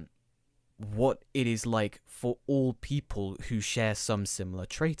on what it is like for all people who share some similar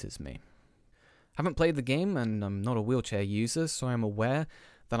trait as me. Haven't played the game and I'm not a wheelchair user, so I'm aware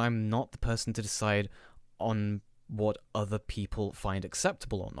that I'm not the person to decide on what other people find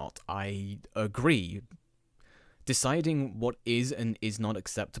acceptable or not. I agree. Deciding what is and is not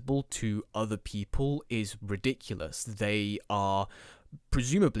acceptable to other people is ridiculous. They are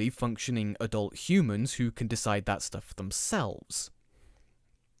presumably functioning adult humans who can decide that stuff themselves.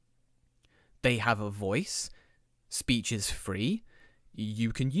 They have a voice, speech is free,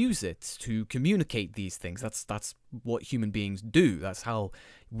 you can use it to communicate these things. That's what human beings do. That's how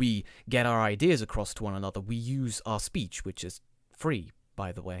we get our ideas across to one another. We use our speech, which is free,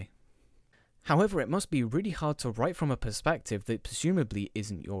 by the way. However, it must be really hard to write from a perspective that presumably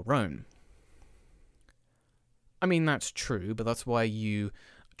isn't your own. I mean, that's true, but that's why you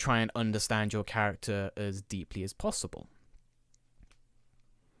try and understand your character as deeply as possible.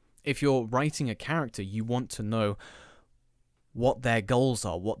 If you're writing a character, you want to know what their goals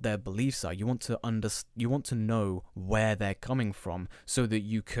are, what their beliefs are. You want to know where they're coming from so that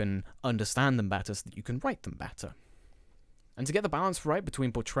you can understand them better, so that you can write them better. And to get the balance right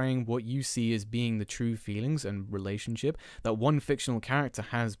between portraying what you see as being the true feelings and relationship that one fictional character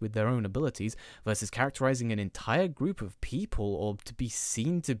has with their own abilities versus characterizing an entire group of people or to be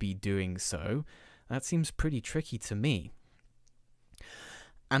seen to be doing so, that seems pretty tricky to me.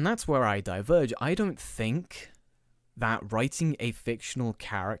 And that's where I diverge. I don't think that writing a fictional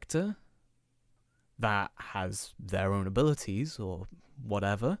character that has their own abilities or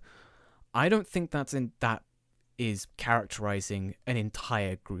whatever, I don't think that is characterizing an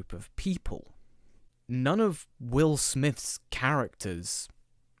entire group of people. None of Will Smith's characters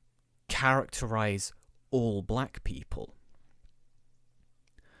characterize all black people.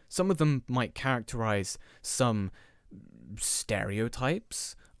 Some of them might characterize some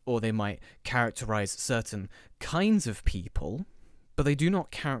stereotypes, or they might characterize certain kinds of people, but they do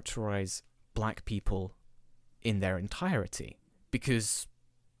not characterize black people in their entirety, because,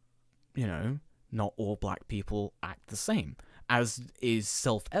 you know, not all black people act the same, as is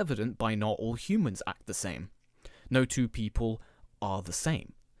self-evident by not all humans act the same. No two people are the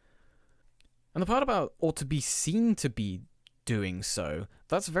same. And the part about or to be seen to be doing so,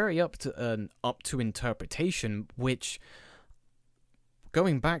 that's very up to interpretation, which,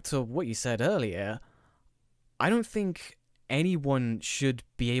 going back to what you said earlier, I don't think anyone should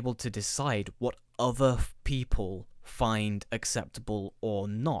be able to decide what other people find acceptable or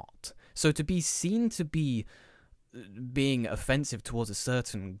not. So to be seen to be being offensive towards a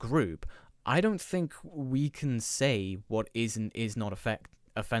certain group, I don't think we can say what is and is not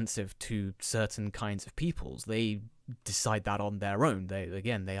offensive to certain kinds of peoples. They decide that on their own.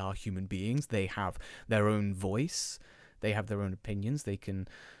 They are human beings. They have their own voice. They have their own opinions. They can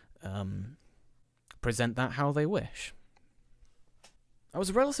present that how they wish. I was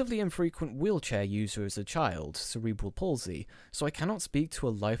a relatively infrequent wheelchair user as a child, cerebral palsy, so I cannot speak to a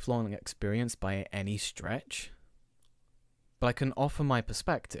lifelong experience by any stretch. But I can offer my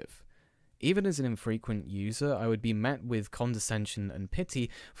perspective. Even as an infrequent user, I would be met with condescension and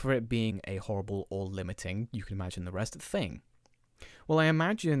pity for it being a horrible or limiting, you can imagine the rest, thing. Well, I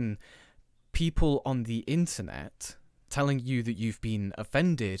imagine people on the internet telling you that you've been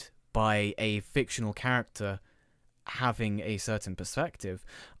offended by a fictional character having a certain perspective.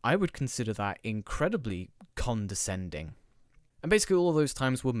 I would consider that incredibly condescending. And basically all of those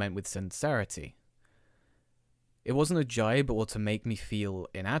times were meant with sincerity. It wasn't a jibe or to make me feel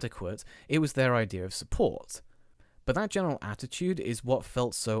inadequate, it was their idea of support. But that general attitude is what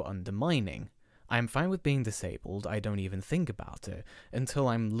felt so undermining. I am fine with being disabled, I don't even think about it, until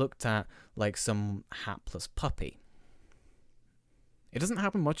I'm looked at like some hapless puppy. It doesn't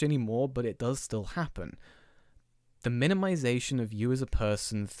happen much anymore, but it does still happen. The minimization of you as a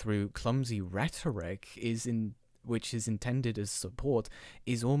person through clumsy rhetoric which is intended as support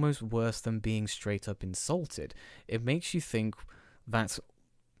is almost worse than being straight up insulted. It makes you think that's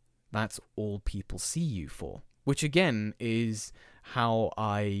all people see you for. Which again is how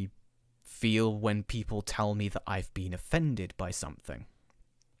I feel when people tell me that I've been offended by something.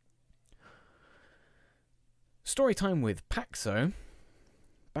 Story time with Paxo.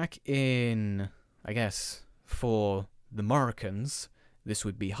 Back in, I guess, for the Americans, this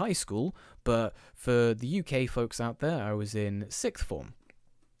would be high school, but for the UK folks out there, I was in 6th form.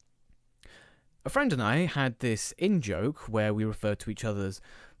 A friend and I had this in-joke where we referred to each other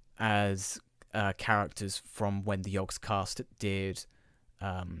as characters from when the Yogs cast did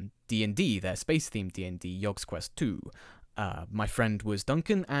D&D, their space-themed D&D, Yogs Quest 2. My friend was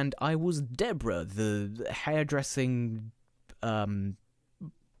Duncan, and I was Deborah, the hairdressing,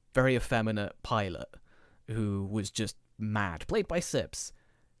 very effeminate pilot who was just mad, played by Sips.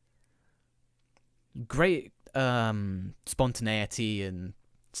 Great spontaneity and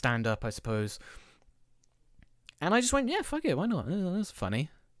stand-up, I suppose. And I just went, yeah, fuck it, why not? That's funny.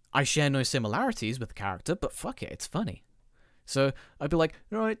 I share no similarities with the character, but fuck it, it's funny. So I'd be like,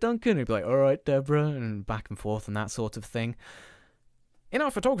 alright, Duncan. He'd be like, alright, Deborah, and back and forth and that sort of thing. In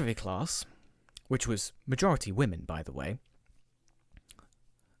our photography class, which was majority women, by the way,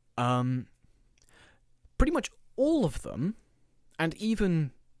 pretty much all of them, and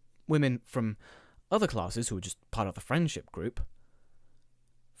even women from other classes who were just part of the friendship group,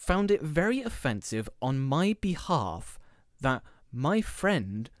 found it very offensive on my behalf that my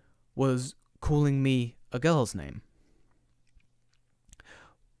friend was calling me a girl's name.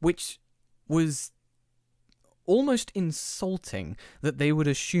 Which was almost insulting that they would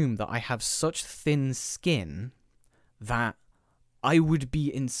assume that I have such thin skin that I would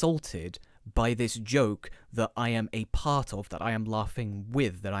be insulted by this joke that I am a part of, that I am laughing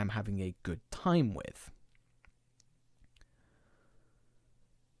with, that I'm having a good time with.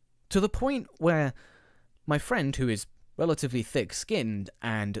 To the point where my friend, who is relatively thick-skinned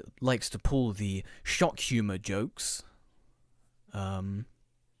and likes to pull the shock humor jokes,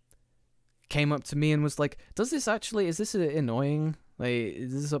 came up to me and was like, is this annoying? Like,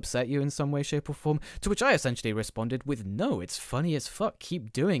 does this upset you in some way, shape, or form? To which I essentially responded with, no, it's funny as fuck,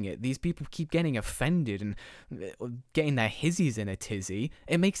 keep doing it. These people keep getting offended and getting their hizzies in a tizzy.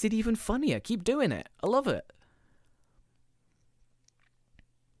 It makes it even funnier. Keep doing it. I love it.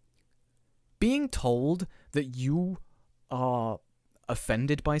 Being told that you are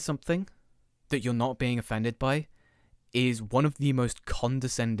offended by something that you're not being offended by is one of the most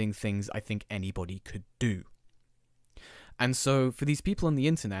condescending things I think anybody could do. And so for these people on the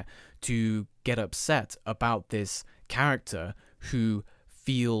internet to get upset about this character who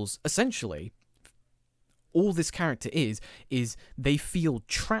feels, essentially, all this character is they feel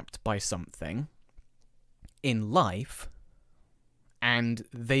trapped by something in life, and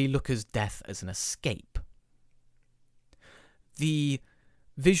they look as death as an escape. The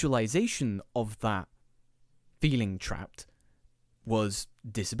visualization of that feeling trapped was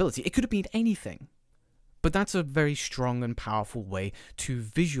disability. It could have been anything, but that's a very strong and powerful way to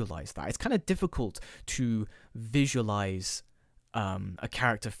visualize that. It's kind of difficult to visualize a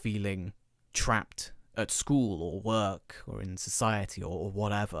character feeling trapped at school or work or in society or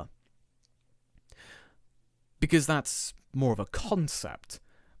whatever, because that's more of a concept.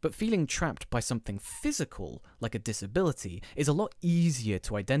 But feeling trapped by something physical, like a disability, is a lot easier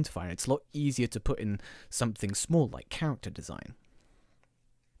to identify, and it's a lot easier to put in something small like character design.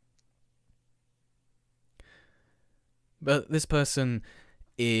 But this person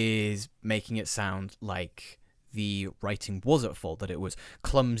is making it sound like the writing was at fault, that it was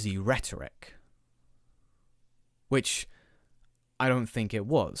clumsy rhetoric, which I don't think it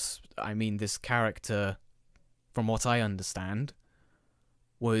was. I mean, this character, from what I understand,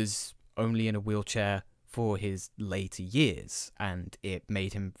 was only in a wheelchair for his later years, and it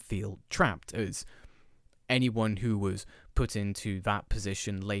made him feel trapped, as anyone who was put into that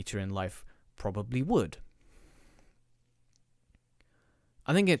position later in life probably would.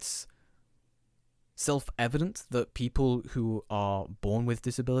 I think it's self-evident that people who are born with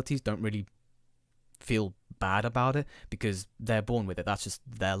disabilities don't really feel bad about it, because they're born with it. That's just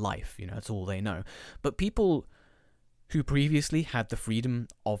their life, you know, that's all they know. But people who previously had the freedom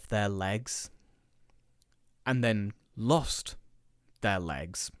of their legs and then lost their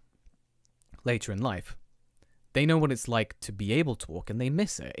legs later in life, they know what it's like to be able to walk, and they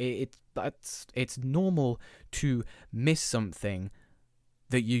miss it. It's normal to miss something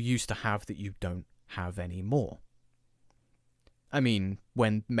that you used to have that you don't have anymore. I mean,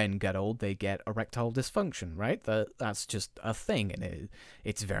 when men get old, they get erectile dysfunction, right? That's just a thing, and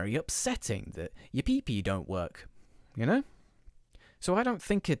it's very upsetting that your pee-pee don't work, you know? So I don't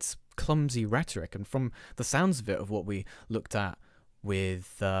think it's clumsy rhetoric, and from the sounds of it, of what we looked at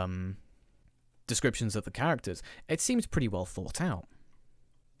with descriptions of the characters, it seems pretty well thought out.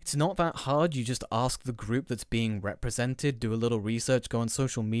 It's not that hard. You just ask the group that's being represented, do a little research, go on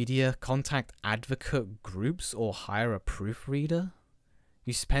social media, contact advocate groups, or hire a proofreader.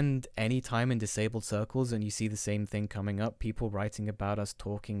 You spend any time in disabled circles and you see the same thing coming up, people writing about us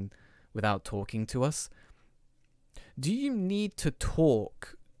talking without talking to us. Do you need to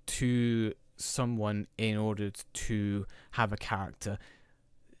talk to someone in order to have a character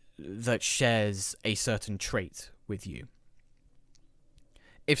that shares a certain trait with you?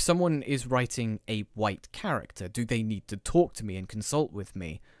 If someone is writing a white character, do they need to talk to me and consult with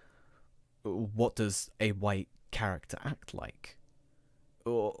me? What does a white character act like?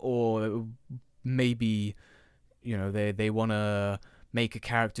 Or maybe, you know, they want to make a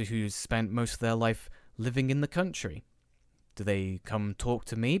character who's spent most of their life living in the country. Do they come talk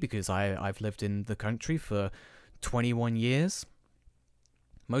to me because I've lived in the country for 21 years?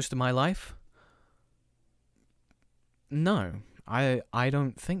 Most of my life? No. I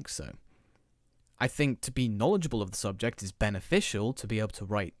don't think so. I think to be knowledgeable of the subject is beneficial to be able to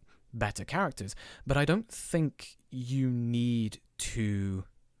write better characters, but I don't think you need to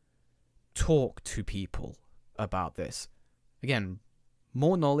talk to people about this. Again,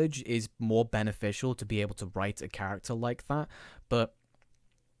 more knowledge is more beneficial to be able to write a character like that, but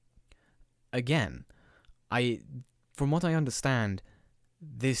again, from what I understand,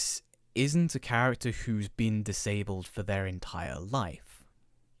 this isn't a character who's been disabled for their entire life.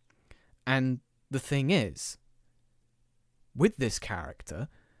 And the thing is, with this character,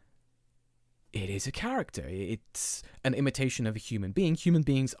 it is a character. It's an imitation of a human being. Human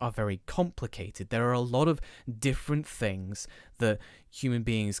beings are very complicated. There are a lot of different things that human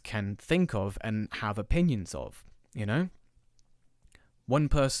beings can think of and have opinions of, you know? One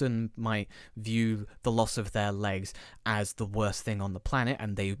person might view the loss of their legs as the worst thing on the planet,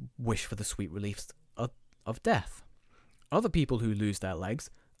 and they wish for the sweet relief of death. Other people who lose their legs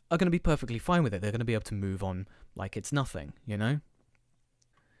are going to be perfectly fine with it. They're going to be able to move on like it's nothing, you know?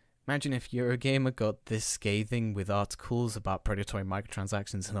 Imagine if Eurogamer got this scathing with articles about predatory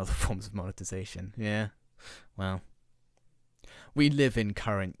microtransactions and other forms of monetization. Yeah, well, we live in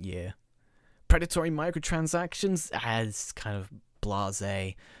current year. Predatory microtransactions as kind of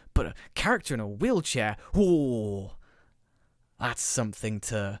blasé, But a character in a wheelchair, whoa, that's something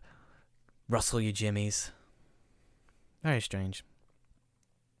to rustle your jimmies. Very strange.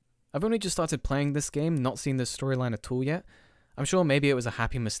 I've only just started playing this game, not seen the storyline at all yet. I'm sure maybe it was a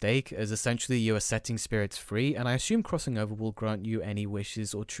happy mistake, as essentially you are setting spirits free, and I assume crossing over will grant you any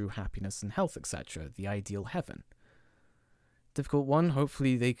wishes or true happiness and health, etc., the ideal heaven. Difficult one,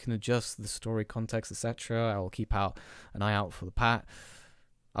 hopefully they can adjust the story context, etc. I'll keep an eye out for the patch.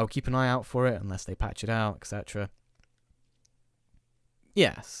 I'll keep an eye out for it unless they patch it out, etc.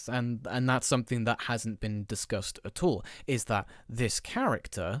 Yes, and that's something that hasn't been discussed at all, is that this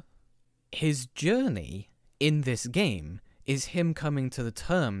character, his journey in this game is him coming to the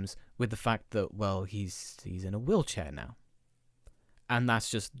terms with the fact that, well, he's in a wheelchair now. And that's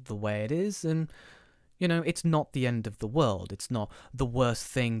just the way it is, and, you know, it's not the end of the world. It's not the worst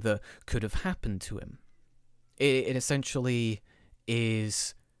thing that could have happened to him. It essentially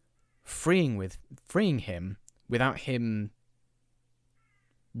is freeing him without him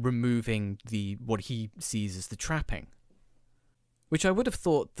removing what he sees as the trapping. Which I would have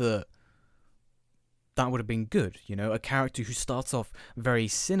thought that would have been good, you know, a character who starts off very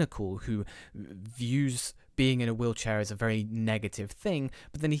cynical, who views being in a wheelchair as a very negative thing,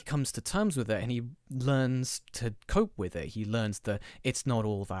 but then he comes to terms with it and he learns to cope with it. He learns that it's not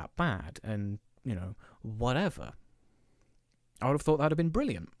all that bad and, you know, whatever. I would have thought that would have been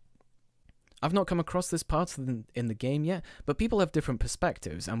brilliant. I've not come across this part in the game yet, but people have different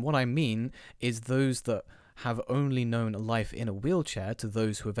perspectives, and what I mean is those that have only known life in a wheelchair to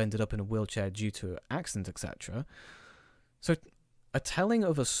those who have ended up in a wheelchair due to accident, etc. So a telling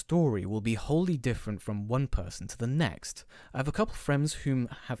of a story will be wholly different from one person to the next. I have a couple friends whom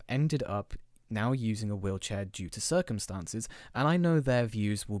have ended up now using a wheelchair due to circumstances, and I know their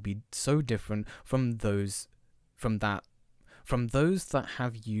views will be so different from those that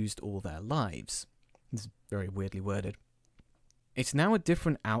have used all their lives. It's very weirdly worded. It's now a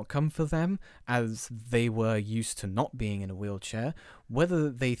different outcome for them, as they were used to not being in a wheelchair. Whether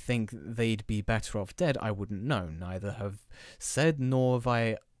they think they'd be better off dead, I wouldn't know. Neither have said, nor have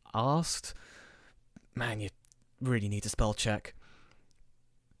I asked. Man, you really need to spell check.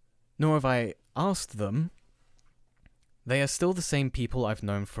 Nor have I asked them. They are still the same people I've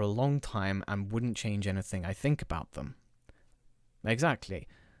known for a long time and wouldn't change anything I think about them. Exactly.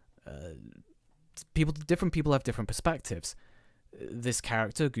 Different people have different perspectives. This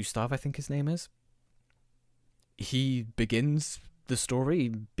character, Gustav, I think his name is, he begins the story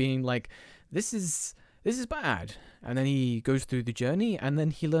being like, this is bad, and then he goes through the journey, and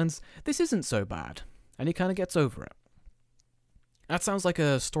then he learns this isn't so bad, and he kind of gets over it. That sounds like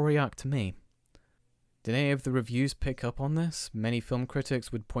a story arc to me. Did any of the reviews pick up on this? Many film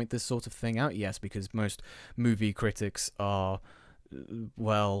critics would point this sort of thing out, yes, because most movie critics are,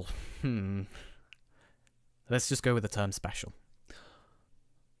 well, let's just go with the term special.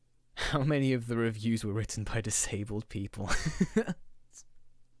 How many of the reviews were written by disabled people?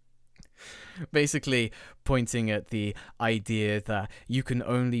 Basically pointing at the idea that you can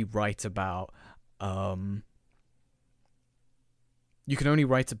only write about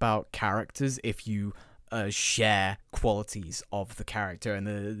characters if you share qualities of the character,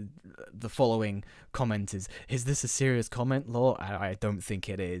 and the following comment is this a serious comment, Law? I don't think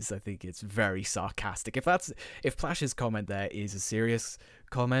it is. I think it's very sarcastic. If Plash's comment there is a serious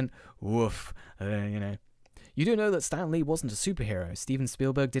comment, woof, you know. You do know that Stan Lee wasn't a superhero. Steven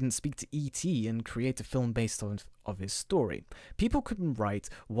Spielberg didn't speak to E.T. and create a film based on his story. People can write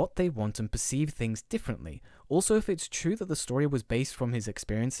what they want and perceive things differently. Also, if it's true that the story was based from his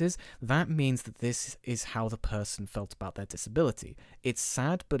experiences, that means that this is how the person felt about their disability. It's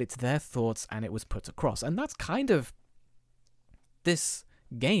sad, but it's their thoughts and it was put across. And that's kind of this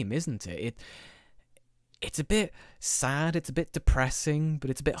game, isn't it? It's a bit sad, it's a bit depressing, but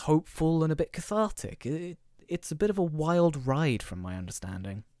it's a bit hopeful and a bit cathartic. It's a bit of a wild ride, from my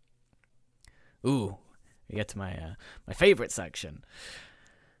understanding. Ooh, we get to my favorite section.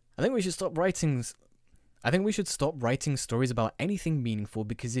 I think we should stop writing stories about anything meaningful,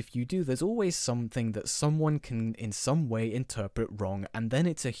 because if you do, there's always something that someone can in some way interpret wrong, and then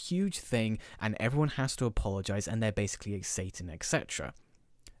it's a huge thing, and everyone has to apologize, and they're basically a Satan, etc.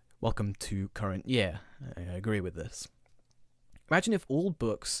 Welcome to current year. I agree with this. Imagine if all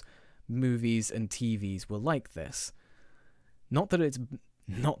books, movies, and TVs were like this. Not that it's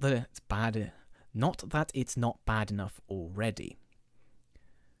not bad enough already.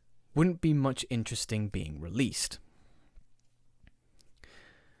 Wouldn't be much interesting being released.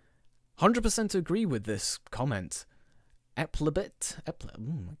 100% agree with this comment. Oh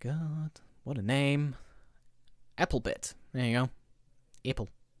my god, what a name. Applebit. There you go. Apple.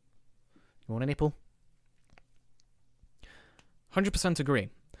 You want a nipple? 100% agree.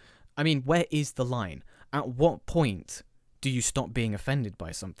 I mean, where is the line? At what point do you stop being offended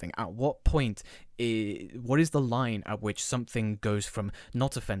by something? At what point, what is the line at which something goes from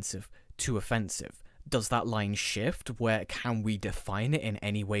not offensive to offensive? Does that line shift? Where can we define it in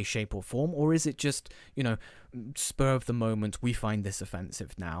any way, shape, or form? Or is it just, spur of the moment, we find this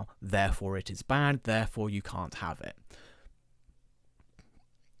offensive now, therefore it is bad, therefore you can't have it?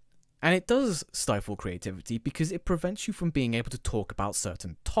 And it does stifle creativity because it prevents you from being able to talk about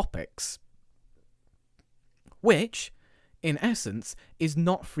certain topics, which, in essence, is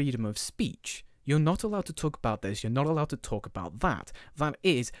not freedom of speech. You're not allowed to talk about this, you're not allowed to talk about that. That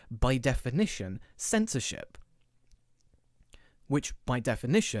is, by definition, censorship. Which, by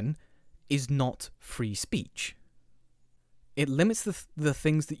definition, is not free speech. It limits the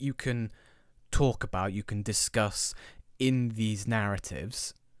things that you can talk about, you can discuss in these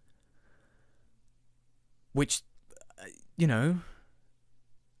narratives, which,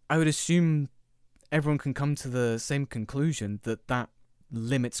 I would assume everyone can come to the same conclusion that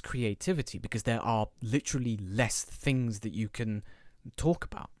limits creativity because there are literally less things that you can talk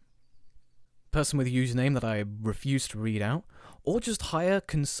about. Person with a username that I refuse to read out, or just hire,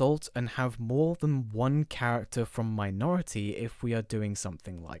 consult, and have more than one character from minority if we are doing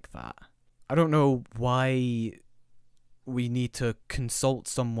something like that. I don't know why we need to consult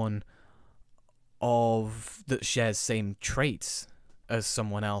someone that shares same traits as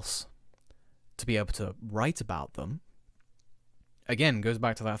someone else to be able to write about them. Again, goes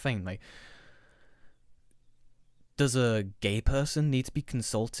back to that thing, like, does a gay person need to be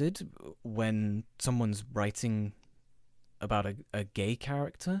consulted when someone's writing about a gay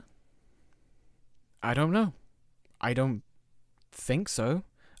character? I don't know. I don't think so.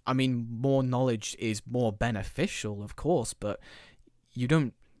 I mean, more knowledge is more beneficial, of course, but you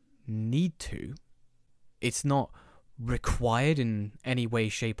don't need to. It's not required in any way,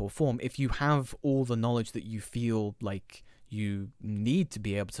 shape, or form. If you have all the knowledge that you feel like you need to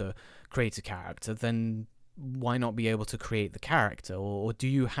be able to create a character, then why not be able to create the character? Or do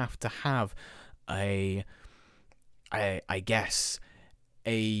you have to have I guess,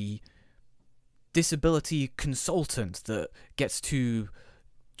 a disability consultant that gets to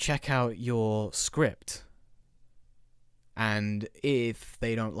check out your script? And if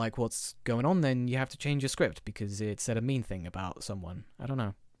they don't like what's going on, then you have to change your script because it said a mean thing about someone. I don't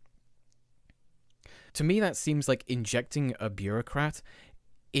know. To me, that seems like injecting a bureaucrat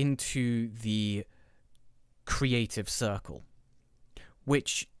into the creative circle,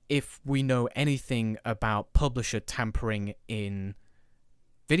 which, if we know anything about publisher tampering in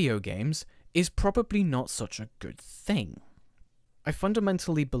video games, is probably not such a good thing. I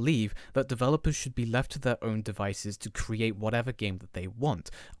fundamentally believe that developers should be left to their own devices to create whatever game that they want.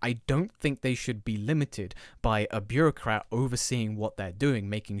 I don't think they should be limited by a bureaucrat overseeing what they're doing,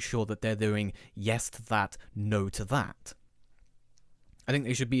 making sure that they're doing yes to that, no to that. I think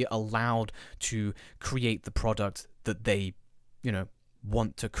they should be allowed to create the product that they,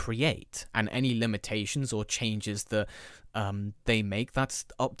 want to create, and any limitations or changes that they make, that's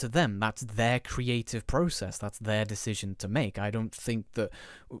up to them. That's their creative process. That's their decision to make. I don't think that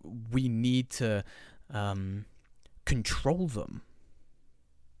we need to control them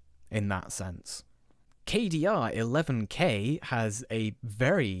in that sense. KDR 11K has a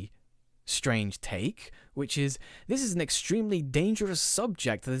very strange take, which is, this is an extremely dangerous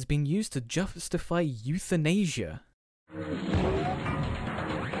subject that has been used to justify euthanasia.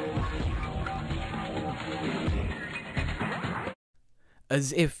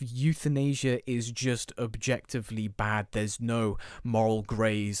 As if euthanasia is just objectively bad, there's no moral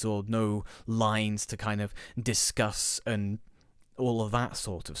greys or no lines to kind of discuss and all of that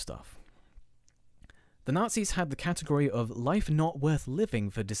sort of stuff. The Nazis had the category of life not worth living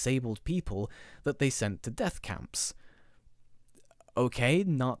for disabled people that they sent to death camps. Okay,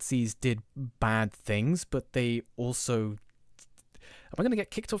 Nazis did bad things, but they also... Am I going to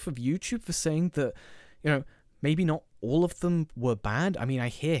get kicked off of YouTube for saying that, maybe not all of them were bad? I mean, I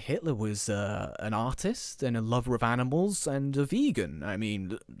hear Hitler was an artist and a lover of animals and a vegan. I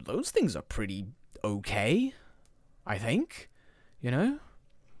mean, those things are pretty okay, I think,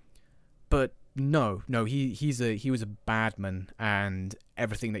 But no, he was a bad man, and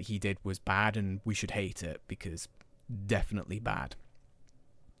everything that he did was bad, and we should hate it because definitely bad.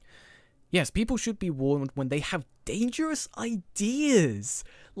 Yes, people should be warned when they have dangerous ideas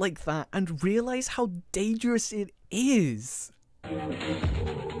like that and realize how dangerous it is.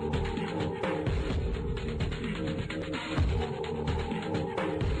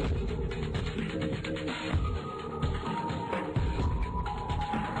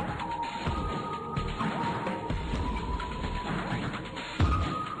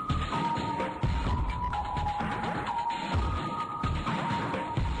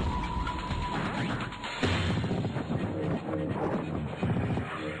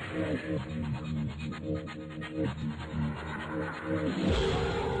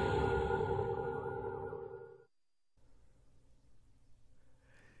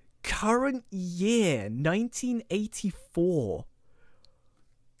 current year, 1984.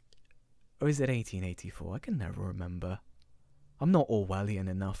 Or is it 1884? I can never remember. I'm not Orwellian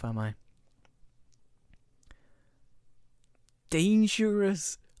enough, am I?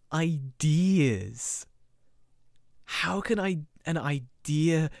 Dangerous ideas. How can an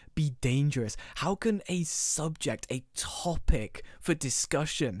idea be dangerous? How can a subject, a topic for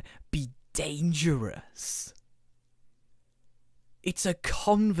discussion be dangerous? It's a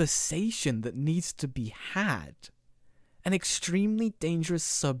conversation that needs to be had. An extremely dangerous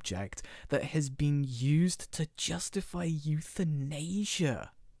subject that has been used to justify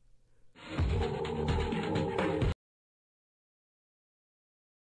euthanasia.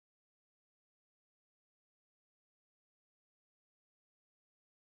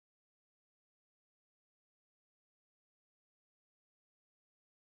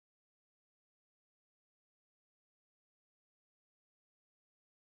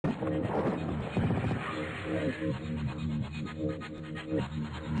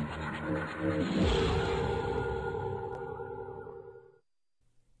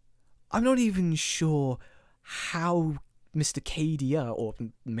 I'm not even sure how Mr. KDR, or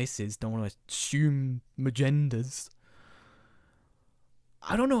Mrs., don't want to assume magendas.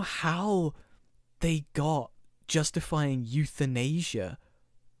 I don't know how they got justifying euthanasia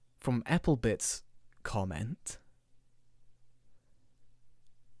from Applebit's comment.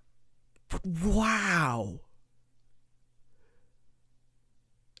 But wow!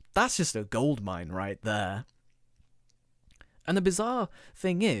 That's just a goldmine right there. And the bizarre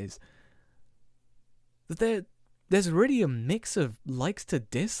thing is that there's really a mix of likes to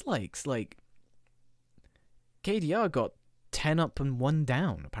dislikes. Like, KDR got 10 up and 1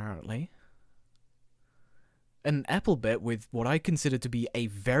 down, apparently. And Applebit, with what I consider to be a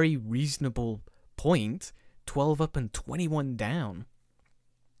very reasonable point, 12 up and 21 down.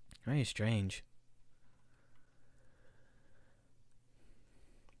 Very strange.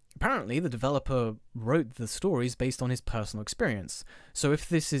 Apparently, the developer wrote the stories based on his personal experience. So if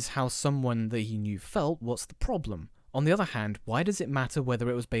this is how someone that he knew felt, what's the problem? On the other hand, why does it matter whether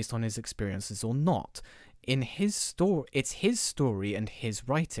it was based on his experiences or not? In his story, it's his story and his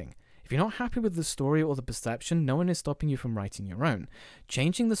writing. If you're not happy with the story or the perception, no one is stopping you from writing your own.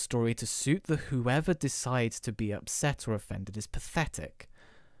 Changing the story to suit the whoever decides to be upset or offended is pathetic.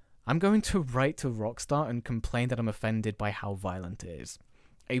 I'm going to write to Rockstar and complain that I'm offended by how violent it is.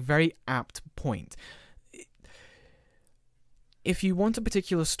 A very apt point. If you want a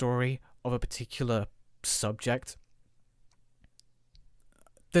particular story of a particular subject,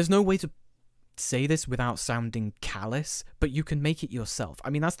 there's no way to say this without sounding callous, but you can make it yourself.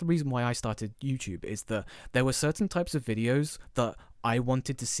 I mean, that's the reason why I started YouTube, is that there were certain types of videos that I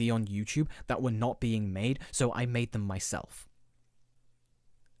wanted to see on YouTube that were not being made, so I made them myself.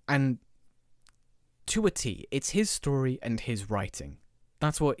 And to a T, it's his story and his writing.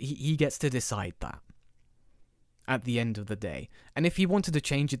 That's what he gets to decide that at the end of the day. And if he wanted to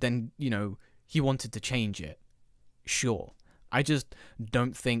change it, then, you know, he wanted to change it. Sure. I just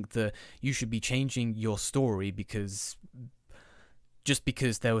don't think that you should be changing your story because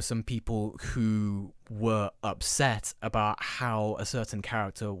there were some people who were upset about how a certain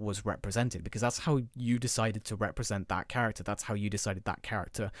character was represented, because that's how you decided to represent that character. That's how you decided that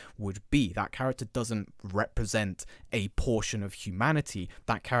character would be. That character doesn't represent a portion of humanity.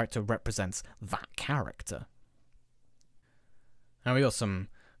 That character represents that character. Now we got some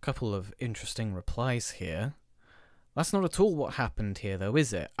couple of interesting replies here. That's not at all what happened here though,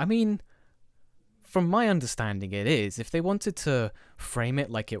 is it? I mean, from my understanding, it is. If they wanted to frame it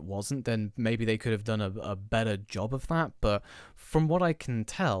like it wasn't, then maybe they could have done a better job of that. But from what I can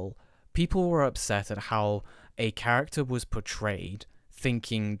tell, people were upset at how a character was portrayed,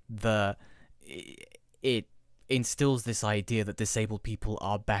 thinking that it instills this idea that disabled people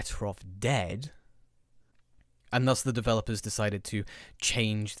are better off dead. And thus the developers decided to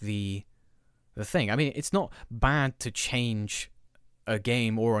change the thing. I mean, it's not bad to change a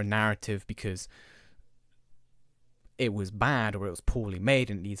game or a narrative because it was bad or it was poorly made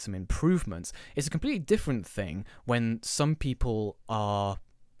and it needs some improvements. It's a completely different thing when some people are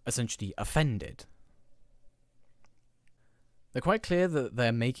essentially offended. They're quite clear that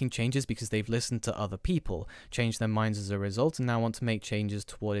they're making changes because they've listened to other people, changed their minds as a result, and now want to make changes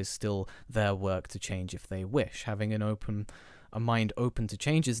to what is still their work to change if they wish. Having a mind open to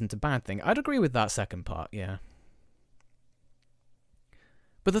change isn't a bad thing. I'd agree with that second part, yeah.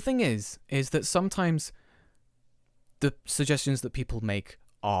 But the thing is that sometimes the suggestions that people make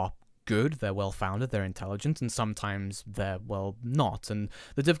are good, they're well-founded, they're intelligent, and sometimes they're, well, not, and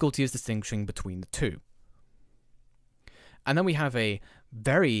the difficulty is distinguishing between the two. And then we have a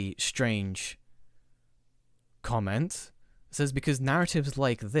very strange comment. It says, because narratives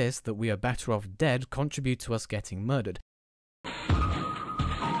like this, that we are better off dead, contribute to us getting murdered.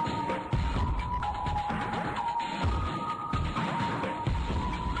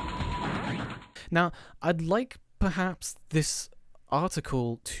 Now, I'd like perhaps this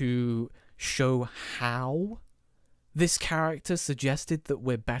article to show how this character suggested that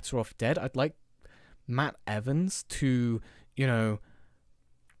we're better off dead. I'd like Matt Evans to, you know,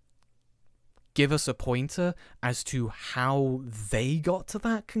 give us a pointer as to how they got to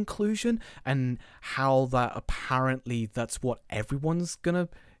that conclusion, and how that apparently that's what everyone's gonna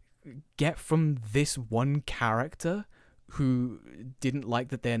get from this one character who didn't like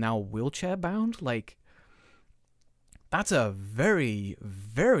that they're now wheelchair bound. Like, that's a very,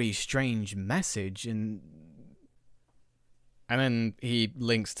 very strange message. And then he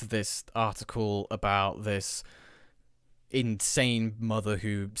links to this article about this insane mother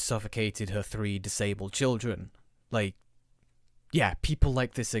who suffocated her 3 disabled children. Like, yeah, people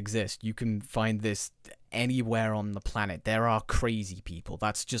like this exist. You can find this anywhere on the planet. There are crazy people.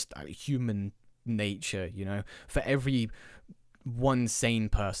 That's just human nature, you know. For every one sane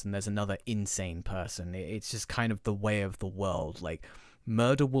person, there's another insane person. It's just kind of the way of the world. Like,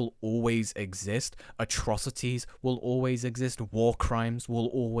 murder will always exist, atrocities will always exist, war crimes will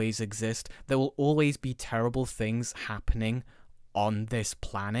always exist, there will always be terrible things happening on this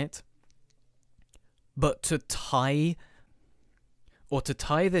planet. But to tie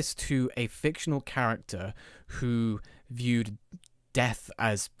this to a fictional character who viewed death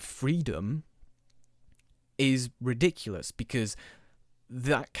as freedom is ridiculous, because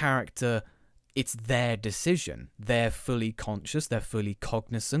that character, it's their decision. They're fully conscious, they're fully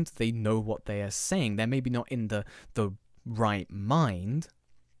cognizant, they know what they are saying. They're maybe not in the right mind,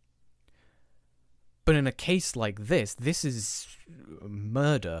 but in a case like this is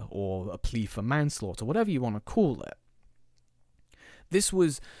murder or a plea for manslaughter, whatever you want to call it. This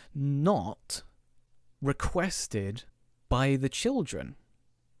was not requested by the children.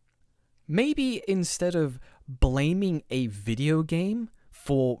 Maybe instead of blaming a video game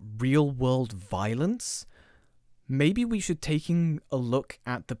for real-world violence, maybe we should take a look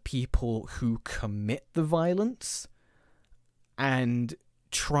at the people who commit the violence and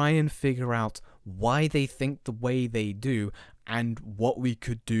try and figure out why they think the way they do and what we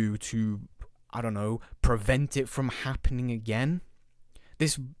could do to, I don't know, prevent it from happening again.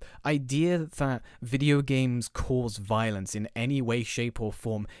 This idea that video games cause violence in any way, shape, or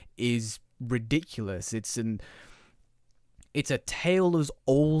form is ridiculous. It's a tale as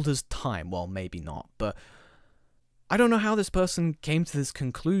old as time. Well, maybe not, but I don't know how this person came to this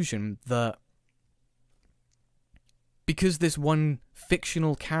conclusion that because this one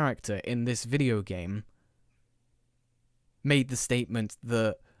fictional character in this video game made the statement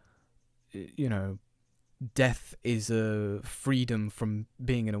that, you know, death is a freedom from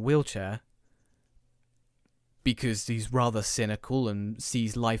being in a wheelchair, because he's rather cynical and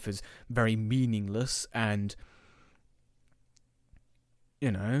sees life as very meaningless and,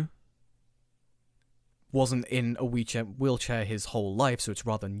 you know, wasn't in a wheelchair his whole life, so it's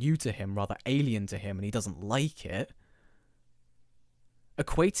rather new to him, rather alien to him, and he doesn't like it.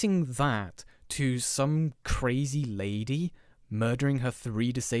 Equating that to some crazy lady murdering her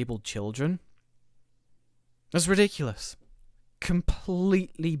 3 disabled children, that's ridiculous.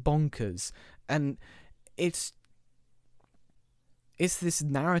 Completely bonkers. And it's this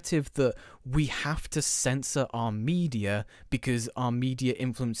narrative that we have to censor our media because our media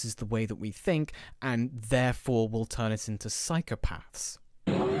influences the way that we think, and therefore will turn us into psychopaths.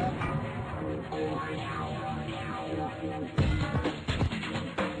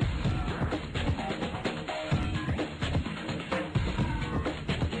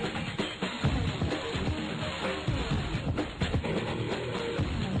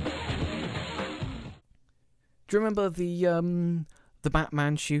 Do you remember the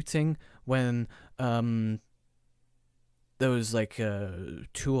Batman shooting when there was like 2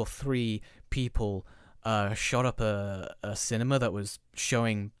 or 3 people shot up a cinema that was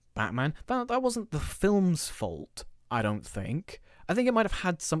showing Batman? That wasn't the film's fault, I don't think. I think it might have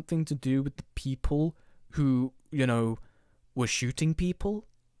had something to do with the people who, you know, were shooting people.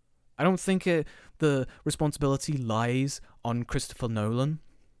 I don't think the responsibility lies on Christopher Nolan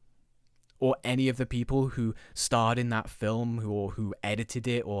or any of the people who starred in that film, or who edited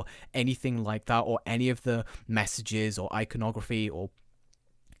it, or anything like that, or any of the messages or iconography or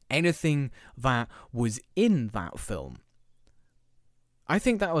anything that was in that film. I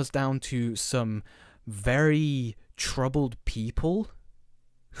think that was down to some very troubled people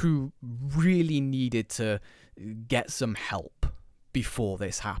who really needed to get some help before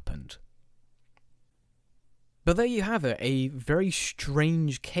this happened. But there you have it, a very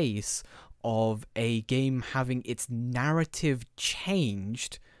strange case of a game having its narrative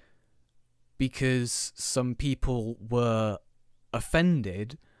changed because some people were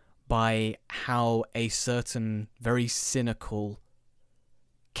offended by how a certain very cynical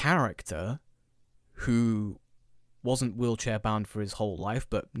character, who wasn't wheelchair bound for his whole life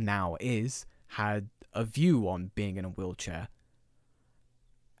but now is, had a view on being in a wheelchair.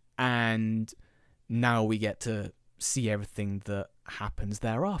 And now we get to see everything that happens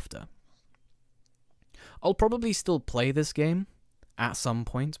thereafter. I'll probably still play this game at some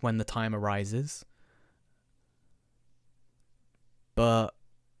point when the time arises. But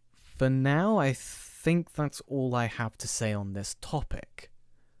for now, I think that's all I have to say on this topic.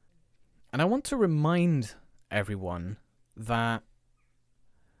 And I want to remind everyone that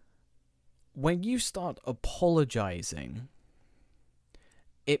when you start apologizing,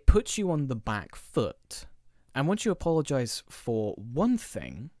 it puts you on the back foot. And once you apologize for one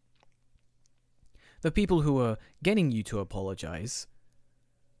thing, the people who are getting you to apologize,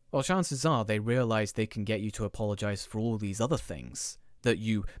 well, chances are they realize they can get you to apologize for all these other things that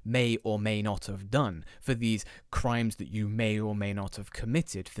you may or may not have done, for these crimes that you may or may not have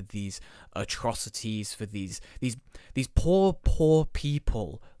committed, for these atrocities, for these poor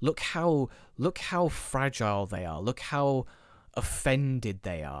people. Look how fragile they are. Look how offended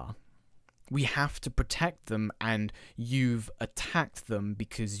they are. We have to protect them, and you've attacked them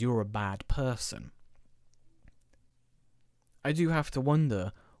because you're a bad person. I do have to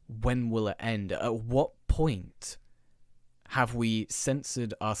wonder, when will it end? At what point have we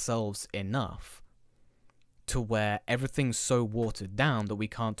censored ourselves enough to where everything's so watered down that we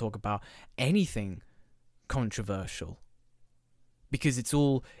can't talk about anything controversial? Because it's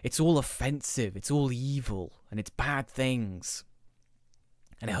all offensive, it's all evil, and it's bad things.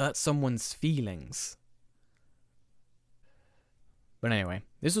 And it hurts someone's feelings. But anyway,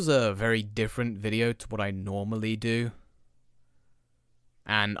 this was a very different video to what I normally do.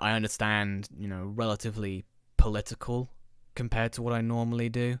 And I understand, relatively political compared to what I normally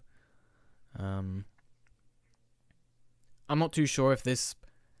do. I'm not too sure if this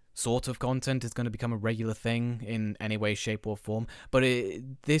sort of content is going to become a regular thing in any way, shape, or form, but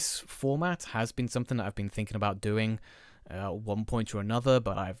this format has been something that I've been thinking about doing at one point or another,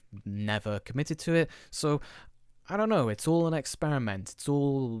 but I've never committed to it, so I don't know, it's all an experiment, it's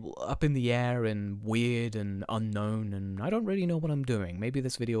all up in the air and weird and unknown, and I don't really know what I'm doing. Maybe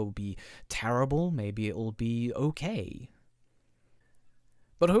this video will be terrible, maybe it'll be okay.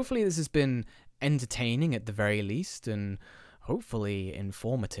 But hopefully this has been entertaining at the very least, and hopefully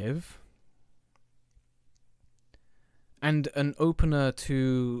informative. And an opener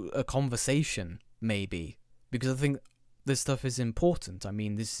to a conversation, maybe. Because I think this stuff is important. I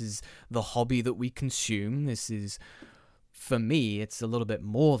mean, this is the hobby that we consume. This is, for me, it's a little bit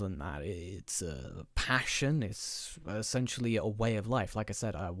more than that. It's a passion. It's essentially a way of life. Like I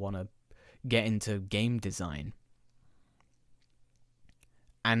said, I want to get into game design.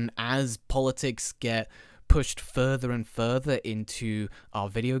 And as politics get pushed further and further into our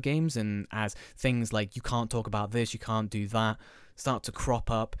video games, and as things like you can't talk about this, you can't do that, start to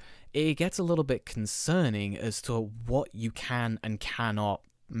crop up, it gets a little bit concerning as to what you can and cannot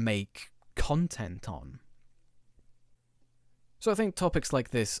make content on. So I think topics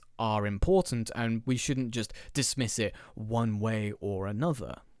like this are important, and we shouldn't just dismiss it one way or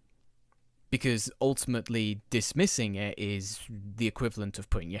another. Because ultimately, dismissing it is the equivalent of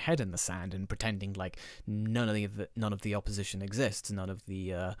putting your head in the sand and pretending like none of the opposition exists, none of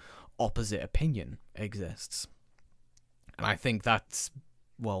the opposite opinion exists. And I think that's,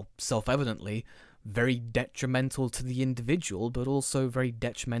 well, self-evidently very detrimental to the individual, but also very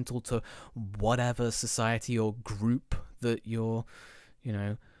detrimental to whatever society or group that you're,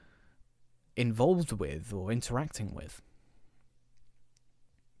 involved with or interacting with.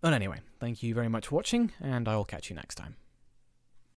 But anyway, thank you very much for watching, and I will catch you next time.